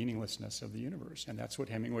of the meaninglessness of the universe. And that's what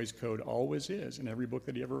Hemingway's Code always is in every book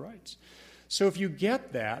that he ever writes. So if you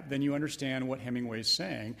get that, then you understand what Hemingway's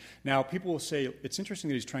saying. Now, people will say, it's interesting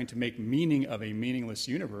that he's trying to make meaning of a meaningless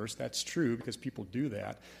universe. That's true, because people do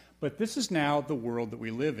that. But this is now the world that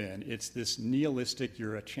we live in. It's this nihilistic,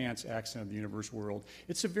 you're a chance accident of the universe world.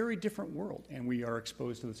 It's a very different world, and we are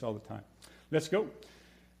exposed to this all the time. Let's go.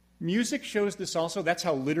 Music shows this also. That's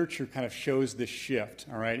how literature kind of shows this shift,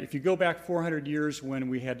 all right? If you go back 400 years when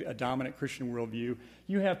we had a dominant Christian worldview,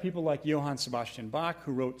 you have people like Johann Sebastian Bach,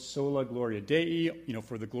 who wrote Sola Gloria Dei,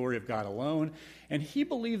 for the glory of God alone. And he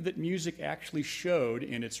believed that music actually showed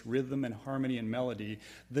in its rhythm and harmony and melody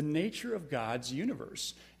the nature of God's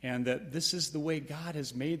universe, and that this is the way God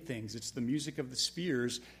has made things. It's the music of the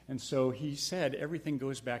spheres. And so he said everything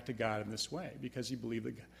goes back to God in this way because he believed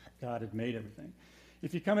that God had made everything.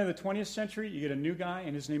 If you come into the 20th century, you get a new guy,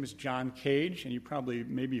 and his name is John Cage, and you probably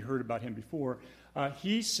maybe heard about him before.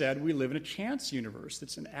 He said we live in a chance universe.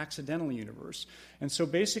 It's an accidental universe. And so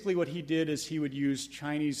basically what he did is he would use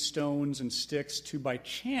Chinese stones and sticks to, by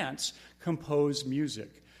chance, compose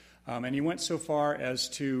music. And he went so far as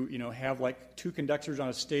to, have like two conductors on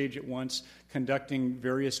a stage at once conducting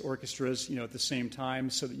various orchestras, at the same time,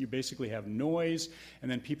 so that you basically have noise,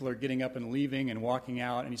 and then people are getting up and leaving and walking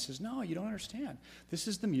out. And he says, no, you don't understand. This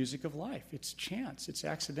is the music of life. It's chance. It's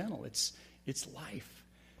accidental. It's life.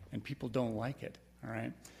 And people don't like it, all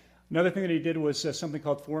right? Another thing that he did was something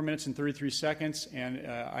called 4 minutes and 33 seconds, and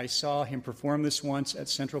I saw him perform this once at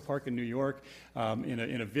Central Park in New York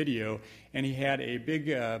in a video, and he had a big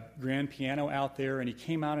grand piano out there, and he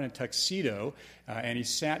came out in a tuxedo, and he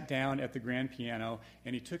sat down at the grand piano,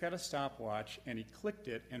 and he took out a stopwatch, and he clicked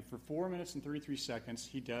it, and for 4 minutes and 33 seconds,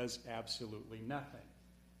 he does absolutely nothing.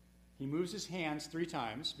 He moves his hands 3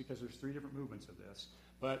 times, because there's 3 different movements of this,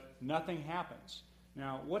 but nothing happens.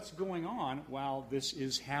 Now, what's going on while this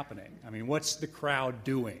is happening? I mean, what's the crowd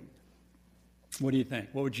doing? What do you think?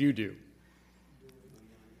 What would you do?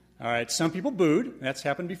 All right, some people booed. That's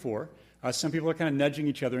happened before. Some people are kind of nudging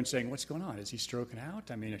each other and saying, what's going on? Is he stroking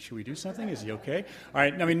out? I mean, should we do something? Is he okay? All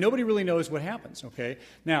right, I mean, nobody really knows what happens, okay?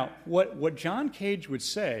 Now, what John Cage would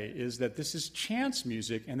say is that this is chance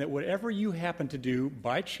music, and that whatever you happen to do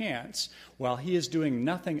by chance, while he is doing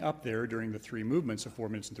nothing up there during the 3 movements of 4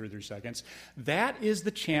 minutes and 33 seconds, that is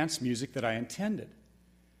the chance music that I intended.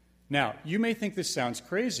 Now, you may think this sounds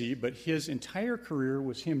crazy, but his entire career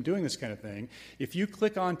was him doing this kind of thing. If you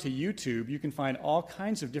click onto YouTube, you can find all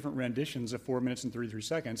kinds of different renditions of 4 minutes and 33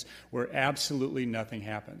 seconds where absolutely nothing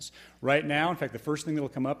happens. Right now, in fact, the first thing that will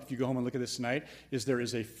come up if you go home and look at this tonight is there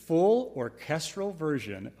is a full orchestral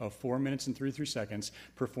version of 4 minutes and 33 seconds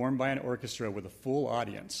performed by an orchestra with a full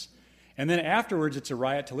audience. And then afterwards, it's a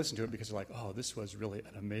riot to listen to it because they're like, oh, this was really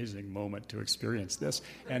an amazing moment to experience this.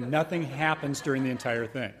 And nothing happens during the entire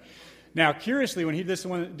thing. Now, curiously, when he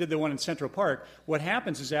did the one in Central Park, what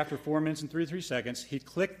happens is after 4 minutes and 33 seconds, he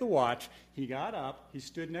clicked the watch, he got up, he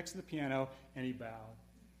stood next to the piano, and he bowed.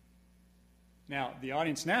 Now, the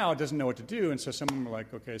audience now doesn't know what to do, and so some of them are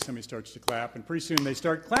like, okay, somebody starts to clap, and pretty soon they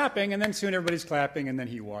start clapping, and then soon everybody's clapping, and then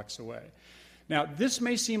he walks away. Now, this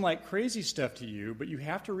may seem like crazy stuff to you, but you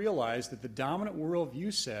have to realize that the dominant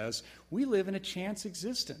worldview says we live in a chance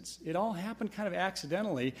existence. It all happened kind of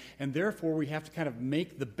accidentally, and therefore we have to kind of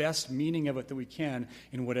make the best meaning of it that we can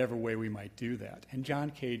in whatever way we might do that. And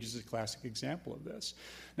John Cage is a classic example of this.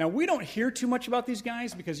 Now, we don't hear too much about these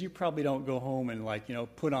guys because you probably don't go home and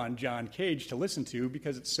put on John Cage to listen to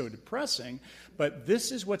because it's so depressing, but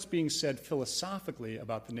this is what's being said philosophically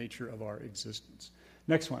about the nature of our existence.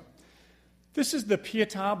 Next one. This is the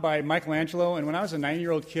Pietà by Michelangelo, and when I was a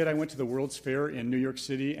 9-year-old kid, I went to the World's Fair in New York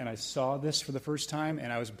City, and I saw this for the first time,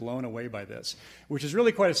 and I was blown away by this, which is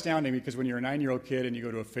really quite astounding because when you're a 9-year-old kid and you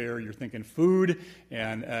go to a fair, you're thinking food,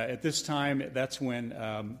 and at this time, that's when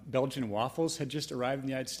Belgian waffles had just arrived in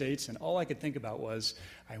the United States, and all I could think about was,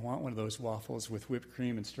 I want one of those waffles with whipped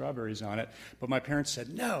cream and strawberries on it, but my parents said,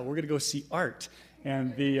 no, we're going to go see art.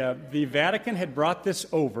 And the Vatican had brought this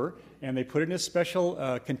over, and they put it in a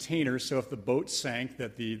special container so if the boat sank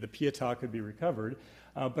that the Pietà could be recovered.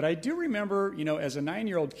 But I do remember, as a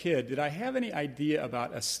 9-year-old kid, did I have any idea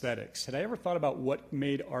about aesthetics? Had I ever thought about what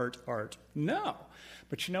made art art? No.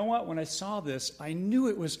 But you know what? When I saw this, I knew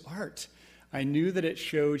it was art. I knew that it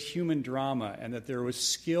showed human drama and that there was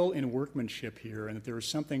skill in workmanship here and that there was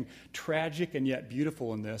something tragic and yet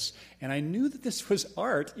beautiful in this. And I knew that this was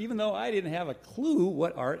art, even though I didn't have a clue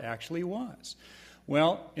what art actually was.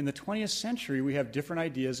 Well, in the 20th century, we have different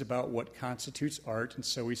ideas about what constitutes art, and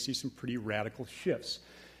so we see some pretty radical shifts.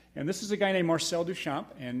 And this is a guy named Marcel Duchamp,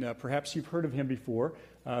 and perhaps you've heard of him before.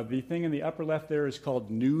 The thing in the upper left there is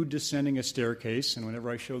called Nude Descending a Staircase, and whenever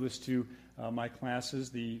I show this to my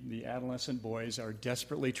classes, the adolescent boys are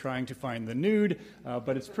desperately trying to find the nude,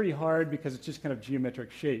 but it's pretty hard because it's just kind of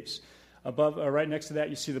geometric shapes. Above, right next to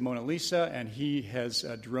that, you see the Mona Lisa, and he has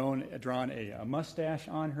drawn a mustache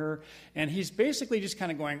on her, and he's basically just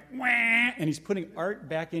kind of going, wah, and he's putting art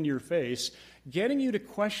back in your face, getting you to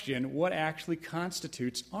question what actually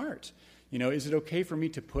constitutes art. You know, is it okay for me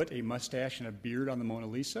to put a mustache and a beard on the Mona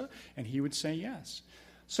Lisa? And he would say yes.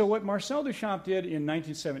 So what Marcel Duchamp did in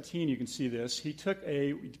 1917, you can see this, he took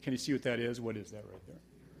can you see what that is? What is that right there?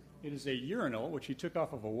 It is a urinal, which he took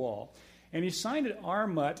off of a wall. And he signed it R.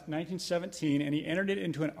 Mutt, 1917, and he entered it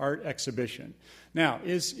into an art exhibition. Now,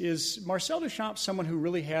 is Marcel Duchamp someone who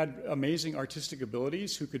really had amazing artistic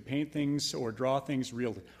abilities, who could paint things or draw things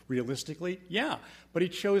realistically? Yeah, but he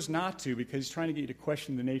chose not to because he's trying to get you to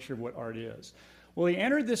question the nature of what art is. Well, he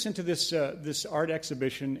entered this into this art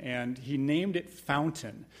exhibition, and he named it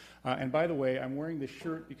Fountain. And by the way, I'm wearing this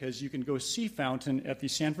shirt because you can go see Fountain at the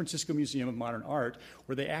San Francisco Museum of Modern Art,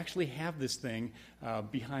 where they actually have this thing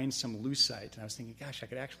behind some lucite. And I was thinking, gosh, I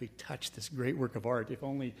could actually touch this great work of art if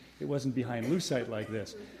only it wasn't behind lucite like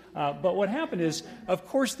this. But what happened is, of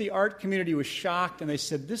course, the art community was shocked, and they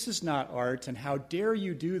said, this is not art, and how dare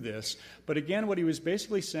you do this? But again, what he was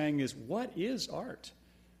basically saying is, what is art?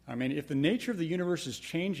 I mean, if the nature of the universe is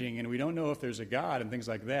changing and we don't know if there's a God and things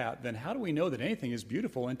like that, then how do we know that anything is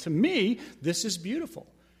beautiful? And to me, this is beautiful.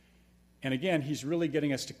 And again, he's really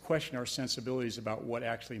getting us to question our sensibilities about what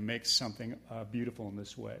actually makes something beautiful in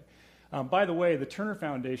this way. By the way, the Turner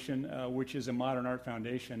Foundation, which is a modern art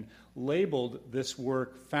foundation, labeled this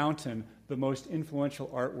work, Fountain, the most influential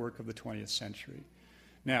artwork of the 20th century.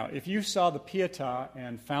 Now, if you saw the Pietà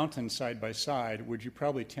and Fountain side by side, would you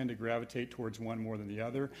probably tend to gravitate towards one more than the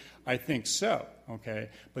other? I think so, okay?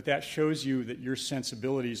 But that shows you that your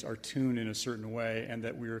sensibilities are tuned in a certain way and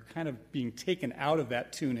that we're kind of being taken out of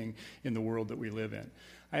that tuning in the world that we live in.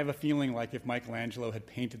 I have a feeling like if Michelangelo had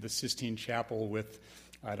painted the Sistine Chapel with,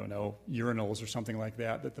 I don't know, urinals or something like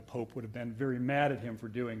that, that the Pope would have been very mad at him for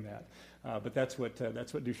doing that. But that's what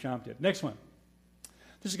Duchamp did. Next one.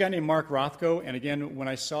 This is a guy named Mark Rothko, and again, when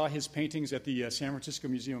I saw his paintings at the San Francisco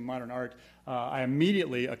Museum of Modern Art, I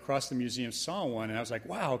immediately, across the museum, saw one, and I was like,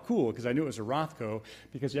 wow, cool, because I knew it was a Rothko,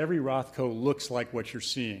 because every Rothko looks like what you're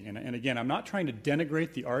seeing. And again, I'm not trying to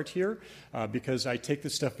denigrate the art here, because I take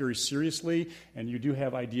this stuff very seriously, and you do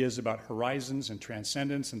have ideas about horizons and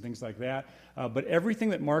transcendence and things like that. But everything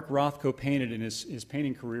that Mark Rothko painted in his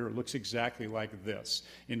painting career looks exactly like this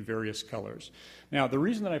in various colors. Now, the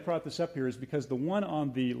reason that I brought this up here is because the one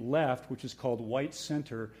on the left, which is called White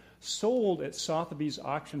Center, sold at Sotheby's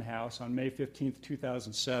Auction House on May 15th,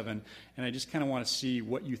 2007, and I just kind of want to see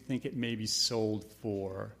what you think it may be sold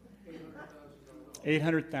for.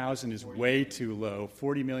 $800,000 is way too low.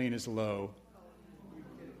 $40 million is low.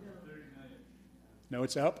 No,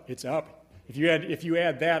 it's up. It's up. If you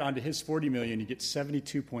add that onto his $40 million, you get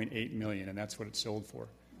 $72.8 million, and that's what it sold for.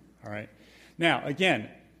 All right. Now, again,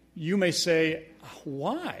 you may say,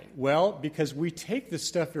 why? Well, because we take this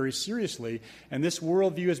stuff very seriously, and this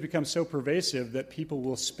worldview has become so pervasive that people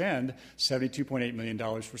will spend $72.8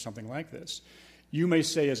 million for something like this. You may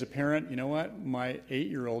say as a parent, you know what, my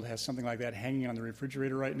 8-year-old has something like that hanging on the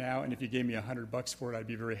refrigerator right now, and if you gave me $100 for it, I'd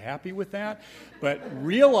be very happy with that. But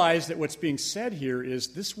realize that what's being said here is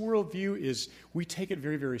this worldview is, we take it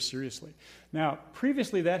very, very seriously. Now,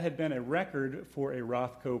 previously that had been a record for a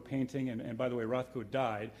Rothko painting, and by the way, Rothko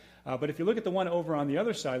died. But if you look at the one over on the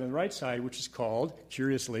other side, on the right side, which is called,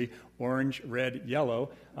 curiously, Orange, Red, Yellow,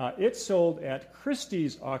 it sold at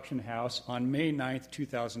Christie's Auction House on May 9th,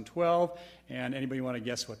 2012. And anybody want to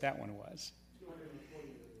guess what that one was?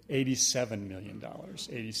 $87 million.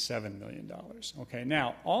 $87 million. Okay,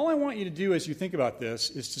 now, all I want you to do as you think about this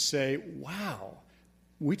is to say, wow,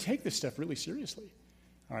 we take this stuff really seriously.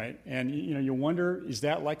 All right, and you wonder, is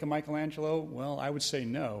that like a Michelangelo? Well, I would say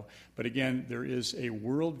no. But again, there is a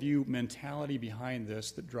worldview mentality behind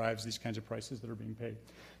this that drives these kinds of prices that are being paid.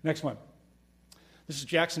 Next one. This is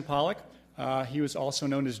Jackson Pollock. He was also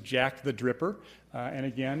known as Jack the Dripper. And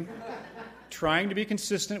again, trying to be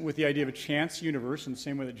consistent with the idea of a chance universe in the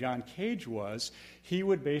same way that John Cage was, he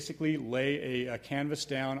would basically lay a canvas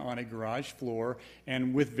down on a garage floor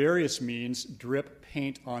and with various means drip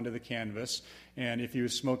paint onto the canvas. And if he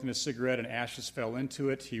was smoking a cigarette and ashes fell into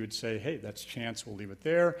it, he would say, hey, that's chance, we'll leave it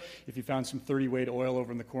there. If he found some 30-weight oil over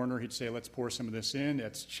in the corner, he'd say, let's pour some of this in,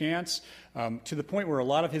 that's chance. To the point where a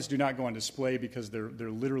lot of his do not go on display because they're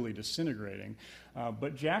literally disintegrating.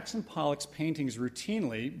 But Jackson Pollock's paintings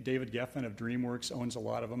routinely, David Geffen of DreamWorks owns a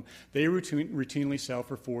lot of them, they routinely sell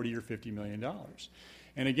for $40 or $50 million.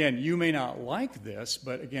 And again, you may not like this,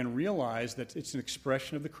 but again, realize that it's an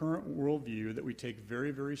expression of the current worldview that we take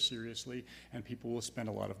very, very seriously and people will spend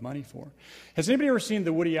a lot of money for. Has anybody ever seen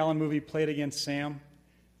the Woody Allen movie, Play It Again, Sam?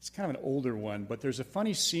 It's kind of an older one, but there's a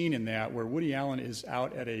funny scene in that where Woody Allen is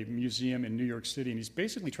out at a museum in New York City and he's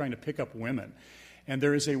basically trying to pick up women. And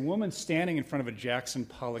there is a woman standing in front of a Jackson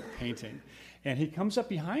Pollock painting. And he comes up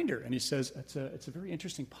behind her and he says, it's a very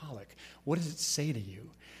interesting Pollock. What does it say to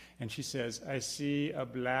you? And she says, I see a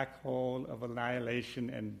black hole of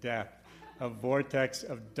annihilation and death, a vortex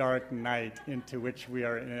of dark night into which we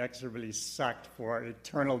are inexorably sucked for our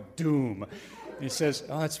eternal doom. And he says,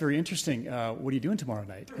 oh, that's very interesting. What are you doing tomorrow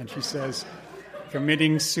night? And she says,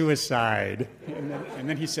 committing suicide. And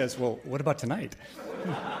then he says, well, what about tonight?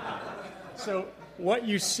 So what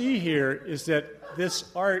you see here is that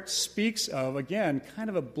this art speaks of, again, kind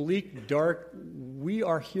of a bleak, dark, we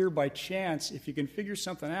are here by chance. If you can figure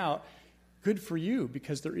something out, good for you,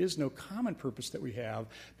 because there is no common purpose that we have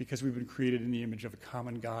because we've been created in the image of a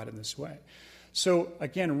common God in this way. So,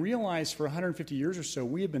 again, realize for 150 years or so,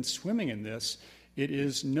 we have been swimming in this. It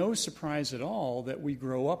is no surprise at all that we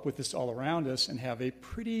grow up with this all around us and have a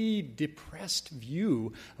pretty depressed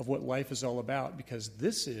view of what life is all about, because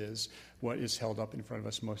this is what is held up in front of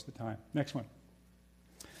us most of the time. Next one.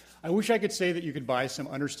 I wish I could say that you could buy some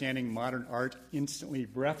Understanding Modern Art instantly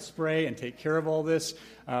breath spray and take care of all this,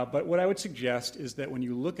 but what I would suggest is that when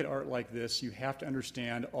you look at art like this, you have to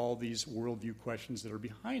understand all these worldview questions that are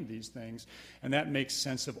behind these things, and that makes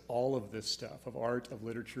sense of all of this stuff, of art, of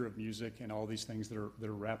literature, of music, and all these things that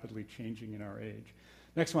are rapidly changing in our age.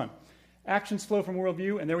 Next one. Actions flow from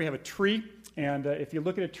worldview, and there we have a tree. And if you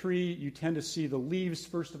look at a tree, you tend to see the leaves,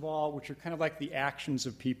 first of all, which are kind of like the actions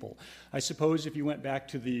of people. I suppose if you went back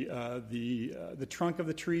to the trunk of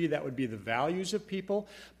the tree, that would be the values of people.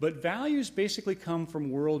 But values basically come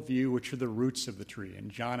from worldview, which are the roots of the tree.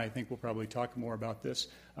 And John, I think, will probably talk more about this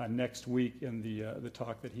next week in the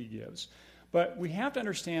talk that he gives. But we have to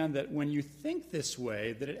understand that when you think this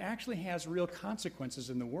way, that it actually has real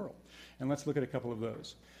consequences in the world. And let's look at a couple of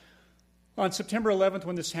those. On September 11th,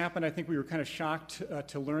 when this happened, I think we were kind of shocked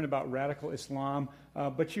to learn about radical Islam.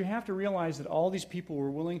 But you have to realize that all these people were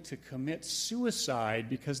willing to commit suicide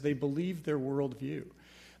because they believed their worldview.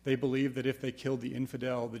 They believed that if they killed the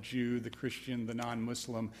infidel, the Jew, the Christian, the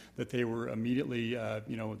non-Muslim, that they were immediately,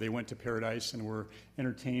 they went to paradise and were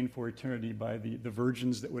entertained for eternity by the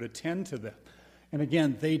virgins that would attend to them. And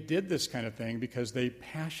again, they did this kind of thing because they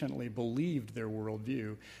passionately believed their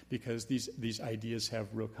worldview, because these ideas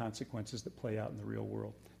have real consequences that play out in the real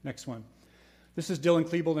world. Next one. This is Dylan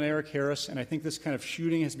Klebold and Eric Harris, and I think this kind of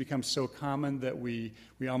shooting has become so common that we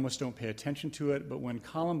almost don't pay attention to it. But when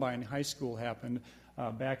Columbine High School happened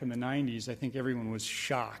back in the 90s, I think everyone was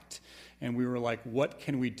shocked. And we were like, what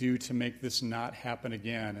can we do to make this not happen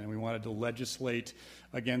again? And we wanted to legislate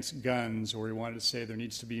against guns, or we wanted to say there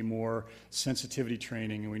needs to be more sensitivity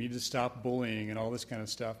training, and we need to stop bullying and all this kind of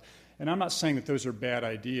stuff. And I'm not saying that those are bad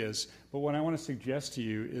ideas, but what I want to suggest to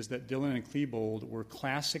you is that Dylan and Klebold were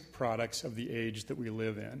classic products of the age that we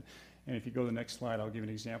live in. And if you go to the next slide, I'll give you an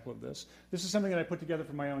example of this. This is something that I put together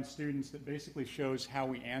for my own students that basically shows how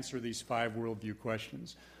we answer these 5 worldview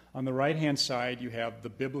questions. On the right-hand side, you have the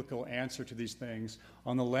biblical answer to these things.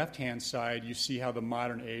 On the left-hand side, you see how the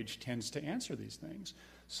modern age tends to answer these things.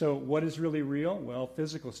 So what is really real? Well,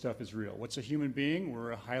 physical stuff is real. What's a human being?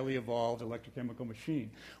 We're a highly evolved electrochemical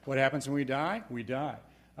machine. What happens when we die? We die.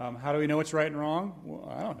 How do we know what's right and wrong?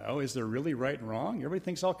 Well, I don't know. Is there really right and wrong? Everybody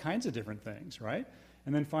thinks all kinds of different things, right?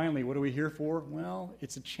 And then finally, what are we here for? Well,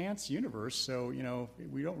 it's a chance universe, so,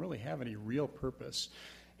 we don't really have any real purpose.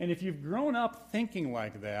 And if you've grown up thinking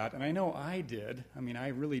like that, and I know I did, I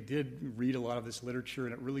really did read a lot of this literature,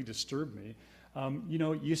 and it really disturbed me,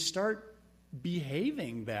 you start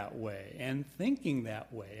behaving that way and thinking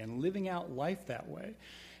that way and living out life that way.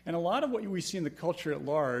 And a lot of what we see in the culture at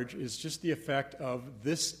large is just the effect of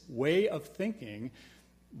this way of thinking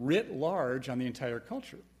writ large on the entire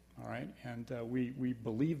culture. All right? And we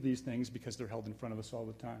believe these things because they're held in front of us all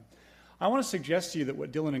the time. I want to suggest to you that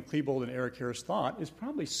what Dylan and Klebold and Eric Harris thought is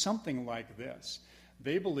probably something like this.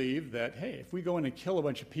 They believe that, hey, if we go in and kill a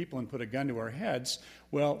bunch of people and put a gun to our heads,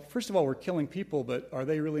 well, first of all, we're killing people, but are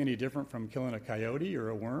they really any different from killing a coyote or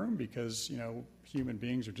a worm? Because, human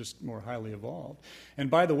beings are just more highly evolved.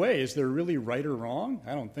 And by the way, is there really right or wrong?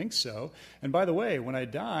 I don't think so. And by the way, when I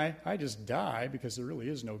die, I just die because there really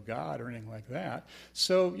is no God or anything like that.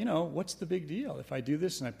 So, what's the big deal? If I do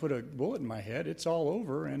this and I put a bullet in my head, it's all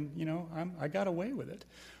over and, I got away with it.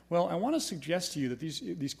 Well, I want to suggest to you that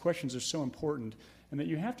these questions are so important, and that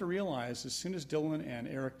you have to realize as soon as Dylan and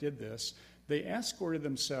Eric did this, they escorted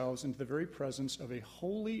themselves into the very presence of a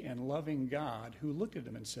holy and loving God who looked at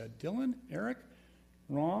them and said, Dylan, Eric,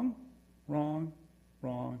 wrong, wrong,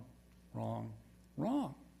 wrong, wrong,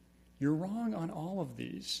 wrong. You're wrong on all of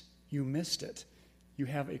these. You missed it. You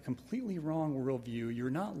have a completely wrong worldview. You're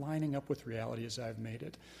not lining up with reality as I've made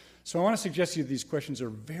it. So I want to suggest to you that these questions are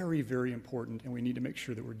very, very important, and we need to make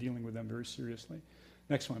sure that we're dealing with them very seriously.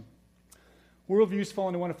 Next one. Worldviews fall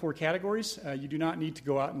into one of four categories. You do not need to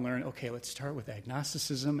go out and learn, okay, let's start with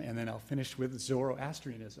agnosticism, and then I'll finish with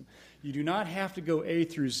Zoroastrianism. You do not have to go A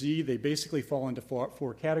through Z. They basically fall into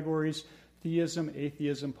four categories: theism,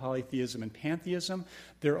 atheism, polytheism, and pantheism.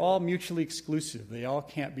 They're all mutually exclusive. They all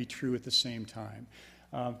can't be true at the same time.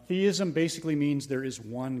 Theism basically means there is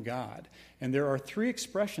one God. And there are three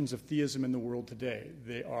expressions of theism in the world today.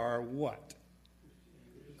 They are what?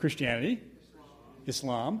 Christianity,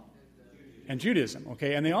 Islam, and Judaism,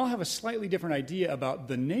 okay? And they all have a slightly different idea about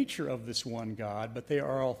the nature of this one God, but they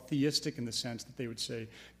are all theistic in the sense that they would say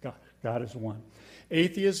God is one.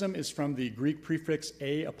 Atheism is from the Greek prefix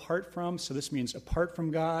a, apart from, so this means apart from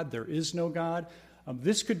God, there is no God.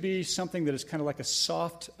 This could be something that is kind of like a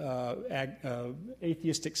soft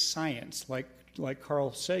atheistic science, like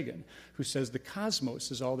Carl Sagan, who says the cosmos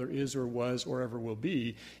is all there is or was or ever will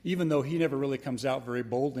be, even though he never really comes out very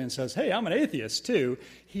boldly and says, hey, I'm an atheist too.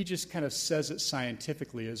 He just kind of says it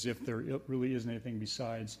scientifically as if there really isn't anything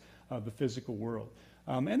besides the physical world.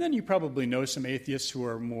 And then you probably know some atheists who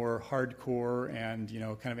are more hardcore and,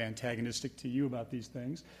 kind of antagonistic to you about these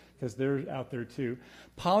things, because they're out there too.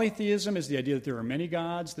 Polytheism is the idea that there are many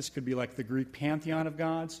gods. This could be like the Greek pantheon of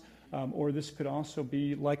gods. Or this could also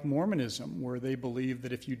be like Mormonism, where they believe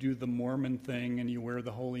that if you do the Mormon thing and you wear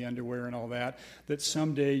the holy underwear and all that, that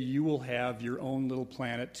someday you will have your own little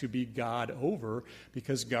planet to be God over,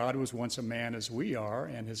 because God was once a man as we are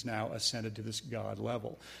and has now ascended to this God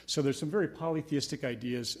level. So there's some very polytheistic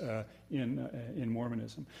ideas in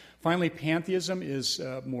Mormonism. Finally, pantheism is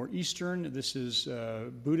more Eastern. This is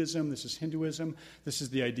Buddhism. This is Hinduism. This is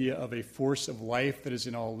the idea of a force of life that is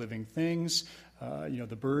in all living things.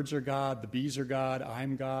 The birds are God, the bees are God,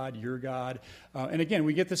 I'm God, you're God. And again,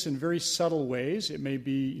 we get this in very subtle ways. It may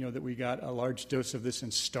be, that we got a large dose of this in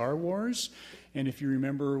Star Wars. And if you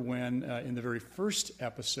remember when in the very first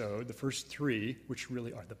episode, the first three, which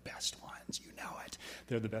really are the best ones, you know it,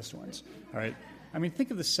 they're the best ones, all right? I mean, think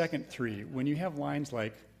of the second three. When you have lines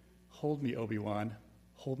like, hold me, Obi-Wan,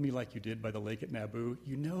 hold me like you did by the lake at Naboo,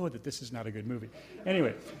 you know that this is not a good movie.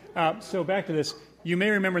 Anyway, so back to this. You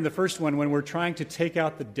may remember in the first one when we're trying to take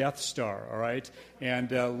out the Death Star, all right?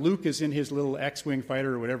 And Luke is in his little X-Wing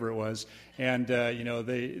fighter or whatever it was, and,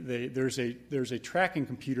 there's a tracking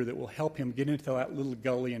computer that will help him get into that little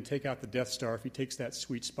gully and take out the Death Star if he takes that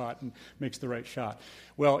sweet spot and makes the right shot.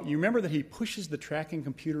 Well, you remember that he pushes the tracking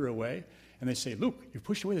computer away? And they say, Luke, you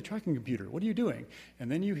pushed away the tracking computer. What are you doing? And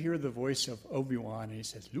then you hear the voice of Obi-Wan, and he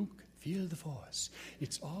says, Luke, feel the Force.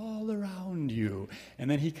 It's all around you. And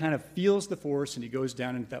then he kind of feels the Force, and he goes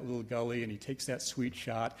down into that little gully, and he takes that sweet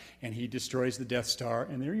shot, and he destroys the Death Star.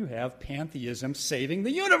 And there you have pantheism saving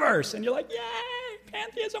the universe. And you're like, yay,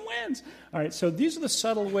 pantheism wins. All right, so these are the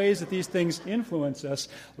subtle ways that these things influence us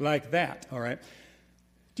like that. All right.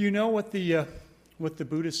 Do you know what the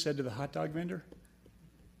Buddhist said to the hot dog vendor?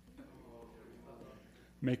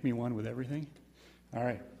 Make me one with everything? All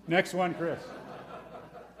right. Next one, Chris.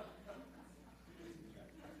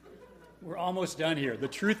 We're almost done here. The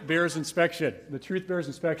truth bears inspection. The truth bears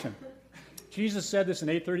inspection. Jesus said this in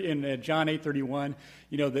John 8:31,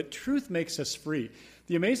 that truth makes us free.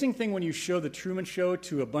 The amazing thing when you show the Truman Show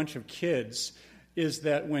to a bunch of kids is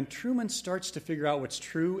that when Truman starts to figure out what's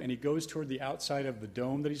true and he goes toward the outside of the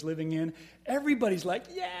dome that he's living in, everybody's like,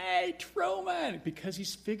 yay, Truman, because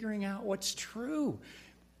he's figuring out what's true.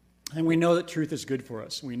 And we know that truth is good for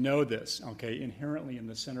us. We know this, okay, inherently in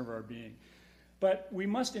the center of our being. But we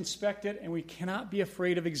must inspect it, and we cannot be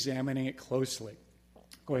afraid of examining it closely.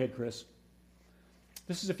 Go ahead, Chris.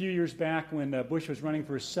 This is a few years back when Bush was running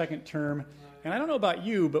for his second term. And I don't know about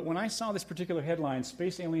you, but when I saw this particular headline,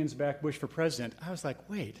 Space Aliens Back Bush for President, I was like,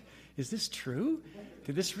 wait, is this true?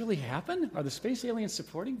 Did this really happen? Are the space aliens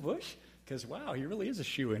supporting Bush? Because, wow, he really is a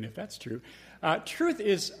shoo-in if that's true. Truth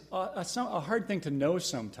is a hard thing to know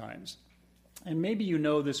sometimes. And maybe you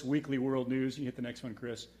know this weekly world news. You hit the next one,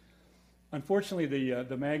 Chris. Unfortunately,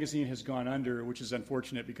 the magazine has gone under, which is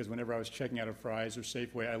unfortunate because whenever I was checking out a Fry's or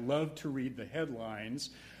Safeway, I loved to read the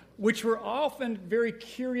headlines, which were often very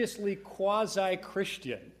curiously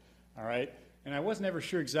quasi-Christian, all right? And I wasn't ever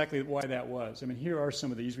sure exactly why that was. I mean, here are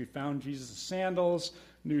some of these. We found Jesus' sandals,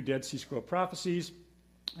 new Dead Sea Scroll prophecies,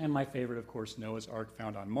 and my favorite, of course, Noah's Ark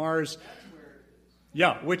found on Mars.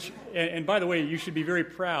 Yeah, and by the way, you should be very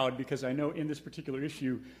proud because I know in this particular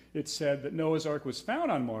issue it said that Noah's Ark was found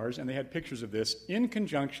on Mars, and they had pictures of this in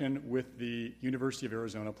conjunction with the University of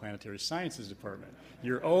Arizona Planetary Sciences Department,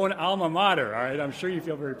 your own alma mater, all right? I'm sure you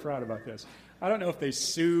feel very proud about this. I don't know if they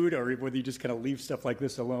sued or whether you just kind of leave stuff like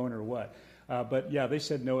this alone or what. But yeah, they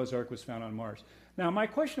said Noah's Ark was found on Mars. Now, my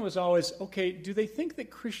question was always, okay, do they think that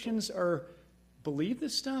Christians are believe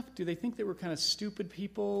this stuff? Do they think that we're kind of stupid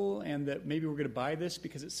people and that maybe we're going to buy this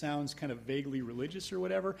because it sounds kind of vaguely religious or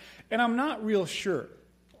whatever? And I'm not real sure.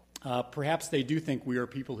 Perhaps they do think we are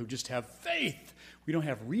people who just have faith. We don't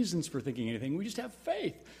have reasons for thinking anything. We just have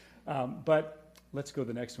faith. But let's go to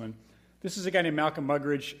the next one. This is a guy named Malcolm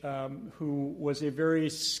Muggeridge who was a very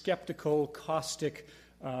skeptical, caustic,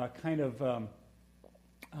 kind of,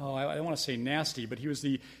 I don't want to say nasty, but he was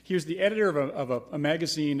the editor of a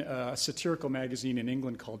magazine, a satirical magazine in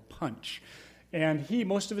England called Punch. And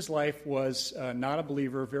most of his life was not a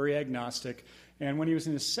believer, very agnostic. And when he was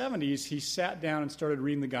in his 70s, he sat down and started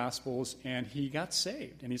reading the Gospels, and he got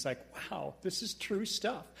saved. And he's like, wow, this is true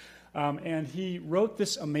stuff. And he wrote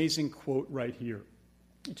this amazing quote right here.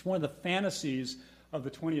 It's one of the fantasies of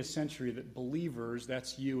the 20th century that believers,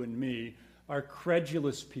 that's you and me, are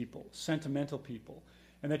credulous people, sentimental people,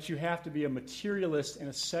 and that you have to be a materialist and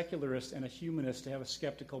a secularist and a humanist to have a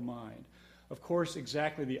skeptical mind. Of course,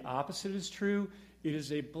 exactly the opposite is true. It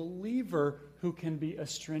is a believer who can be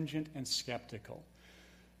astringent and skeptical.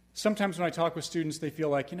 Sometimes when I talk with students, they feel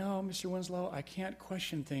like, Mr. Winslow, I can't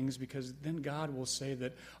question things because then God will say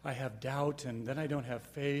that I have doubt and then I don't have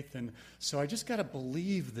faith, and so I just got to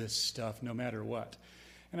believe this stuff no matter what.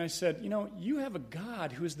 And I said, you have a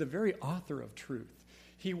God who is the very author of truth.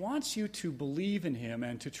 He wants you to believe in him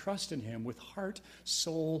and to trust in him with heart,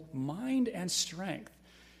 soul, mind, and strength.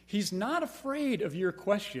 He's not afraid of your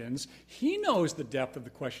questions. He knows the depth of the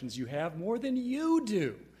questions you have more than you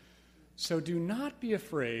do. So do not be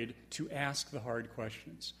afraid to ask the hard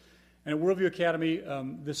questions. And at Worldview Academy,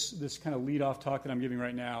 this kind of lead-off talk that I'm giving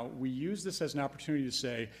right now, we use this as an opportunity to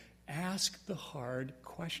say, ask the hard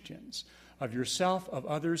questions of yourself, of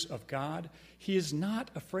others, of God. He is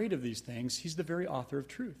not afraid of these things. He's the very author of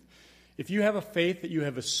truth. If you have a faith that you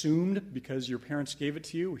have assumed because your parents gave it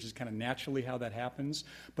to you, which is kind of naturally how that happens,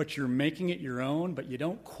 but you're making it your own, but you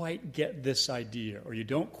don't quite get this idea or you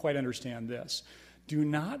don't quite understand this, do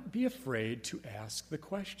not be afraid to ask the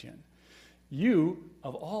question. You,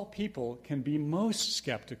 of all people, can be most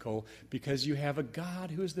skeptical because you have a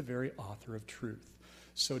God who is the very author of truth.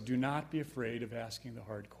 So do not be afraid of asking the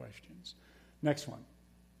hard questions. Next one.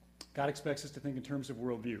 God expects us to think in terms of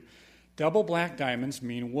worldview. Double black diamonds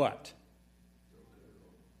mean what?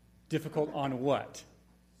 Difficult on what?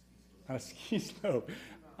 On a ski slope.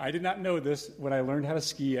 I did not know this when I learned how to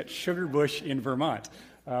ski at Sugar Bush in Vermont.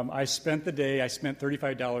 I spent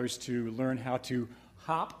 $35 to learn how to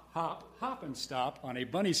hop and stop on a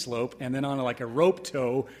bunny slope and then on a rope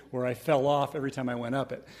tow where I fell off every time I went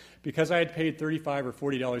up it. Because I had paid $35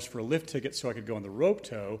 or $40 for a lift ticket so I could go on the rope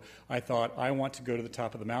tow, I thought I want to go to the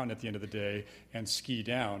top of the mountain at the end of the day and ski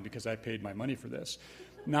down because I paid my money for this.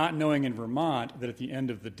 Not knowing in Vermont that at the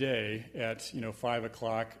end of the day at 5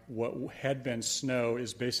 o'clock, what had been snow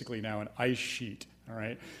is basically now an ice sheet, all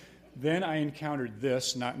right? Then I encountered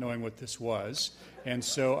this, not knowing what this was, and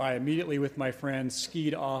so I immediately, with my friend,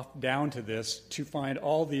 skied off down to this to find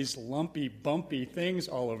all these lumpy, bumpy things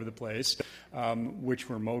all over the place, which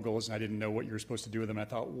were moguls, and I didn't know what you were supposed to do with them. I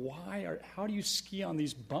thought, how do you ski on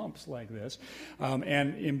these bumps like this?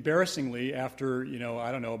 And embarrassingly, after,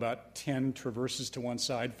 about 10 traverses to one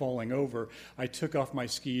side, falling over, I took off my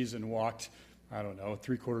skis and walked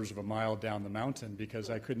 3/4 of a mile down the mountain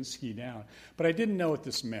because I couldn't ski down. But I didn't know what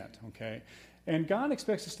this meant, okay? And God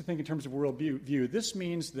expects us to think in terms of worldview. This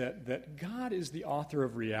means that God is the author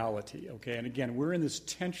of reality, okay? And again, we're in this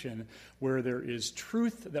tension where there is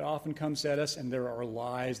truth that often comes at us and there are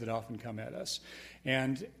lies that often come at us.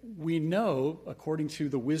 And we know, according to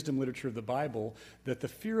the wisdom literature of the Bible, that the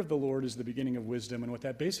fear of the Lord is the beginning of wisdom. And what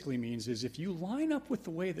that basically means is if you line up with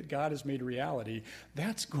the way that God has made reality,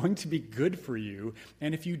 that's going to be good for you.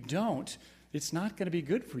 And if you don't, it's not going to be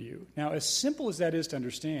good for you. Now, as simple as that is to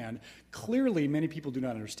understand, clearly many people do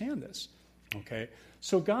not understand this. Okay?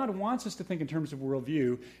 So God wants us to think in terms of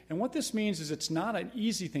worldview, and what this means is it's not an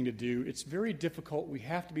easy thing to do. It's very difficult. We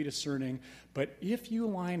have to be discerning, but if you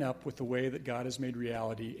line up with the way that God has made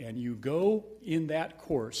reality and you go in that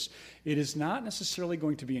course, it is not necessarily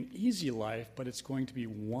going to be an easy life, but it's going to be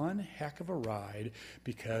one heck of a ride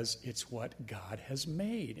because it's what God has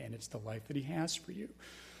made, and it's the life that he has for you.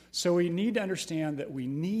 So we need to understand that we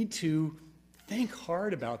need to think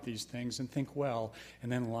hard about these things and think well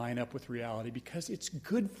and then line up with reality because it's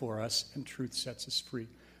good for us and truth sets us free.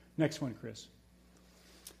 Next one, Chris.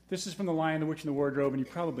 This is from The Lion, the Witch, and the Wardrobe, and you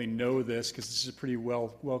probably know this because this is a pretty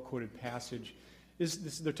well-quoted passage.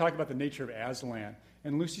 They're talking about the nature of Aslan.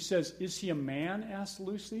 And Lucy says, "Is he a man?" asked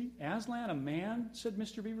Lucy. "Aslan, a man?" said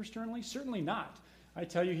Mr. Beaver sternly. "Certainly not. I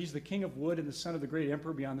tell you, he's the king of wood and the son of the great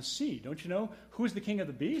emperor beyond the sea. Don't you know who is the king of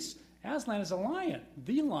the beasts? Aslan is a lion,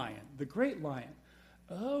 the great lion.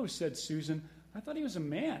 Oh, said Susan, I thought he was a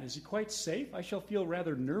man. Is he quite safe? I shall feel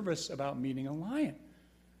rather nervous about meeting a lion.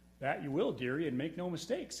 That you will, dearie, and make no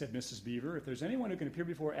mistake, said Mrs. Beaver. If there's anyone who can appear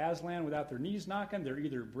before Aslan without their knees knocking, they're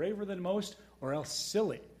either braver than most or else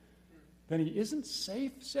silly. Then he isn't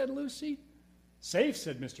safe, said Lucy. Safe,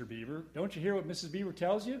 said Mr. Beaver. Don't you hear what Mrs. Beaver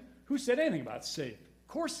tells you? Who said anything about safe? Of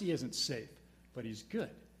course he isn't safe, but he's good.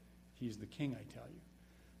 He's the king, I tell you.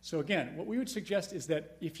 So again, what we would suggest is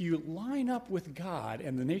that if you line up with God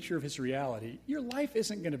and the nature of his reality, your life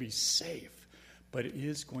isn't going to be safe, but it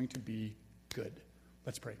is going to be good.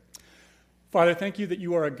 Let's pray. Father, thank you that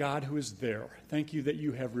you are a God who is there. Thank you that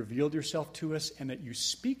you have revealed yourself to us and that you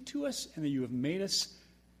speak to us and that you have made us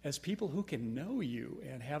as people who can know you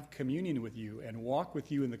and have communion with you and walk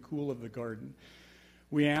with you in the cool of the garden.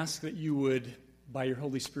 We ask that you would, by your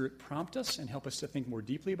Holy Spirit, prompt us and help us to think more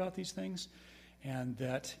deeply about these things, and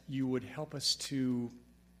that you would help us to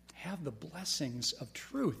have the blessings of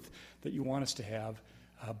truth that you want us to have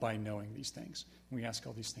by knowing these things. We ask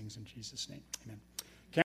all these things in Jesus' name. Amen.